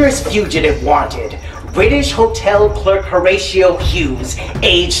 Dangerous fugitive wanted. British hotel clerk Horatio Hughes,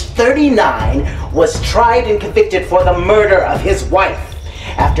 age 39, was tried and convicted for the murder of his wife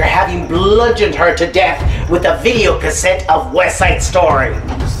after having bludgeoned her to death with a video cassette of West Side Story.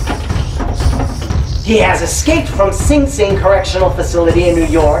 He has escaped from Sing Sing Correctional Facility in New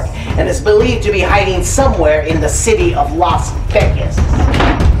York and is believed to be hiding somewhere in the city of Las Vegas.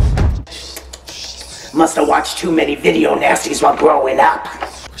 Must have watched too many video nasties while growing up.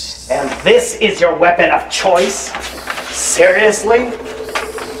 And this is your weapon of choice? Seriously?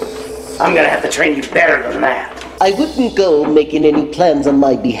 I'm gonna have to train you better than that. I wouldn't go making any plans on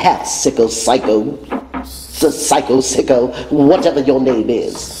my behalf, Sicko-Psycho. Sicko, whatever your name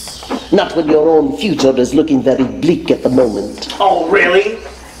is. Not when your own future is looking very bleak at the moment. Oh, really?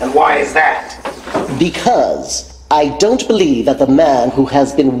 And why is that? Because I don't believe that the man who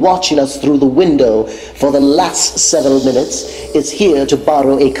has been watching us through the window for the last several minutes is here to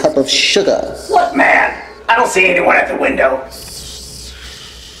borrow a cup of sugar. What man? I don't see anyone at the window.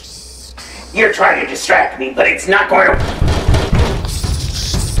 You're trying to distract me, but it's not going to...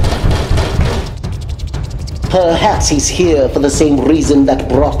 Perhaps he's here for the same reason that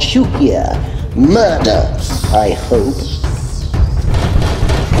brought you here. Murder, I hope.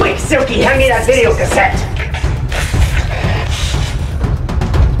 Quick, Silky, hand me that video cassette.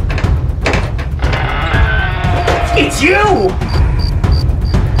 It's you!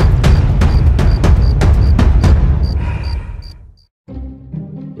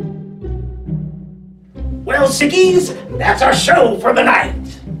 Well, Sickies, that's our show for the night.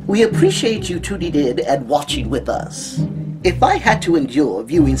 We appreciate you tuning in and watching with us. If I had to endure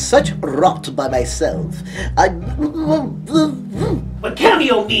viewing such rot by myself, What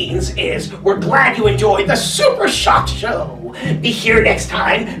cameo means is we're glad you enjoyed the Super Shock Show. Be here next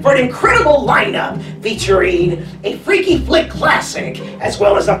time for an incredible lineup featuring a Freaky Flick classic, as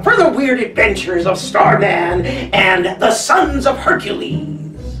well as the further weird adventures of Starman and the Sons of Hercules.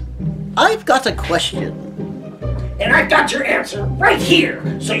 I've got a question. And I've got your answer right here,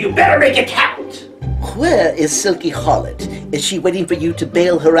 so you better make it count. Where is Silky Harlot? Is she waiting for you to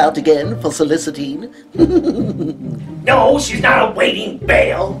bail her out again for soliciting? No, she's not awaiting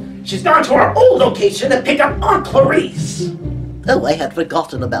bail. She's gone to our old location to pick up Aunt Clarice. Oh, I had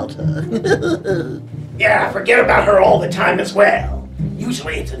forgotten about her. Yeah, forget about her all the time as well.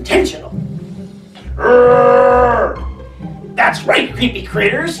 Usually it's intentional. That's right, creepy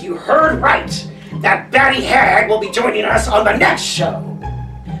critters. You heard right. That batty hag will be joining us on the next show.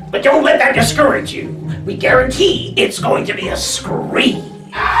 But don't let that discourage you. We guarantee it's going to be a scream.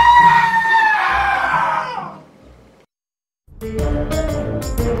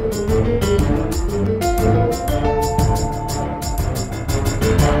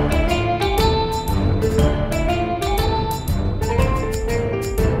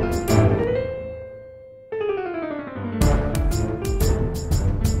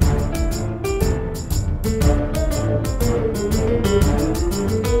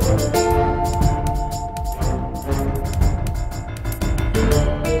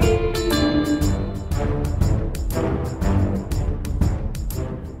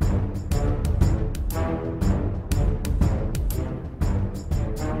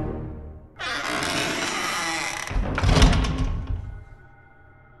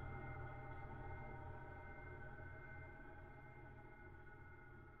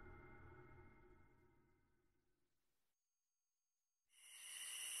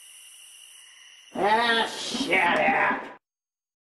 Shut up.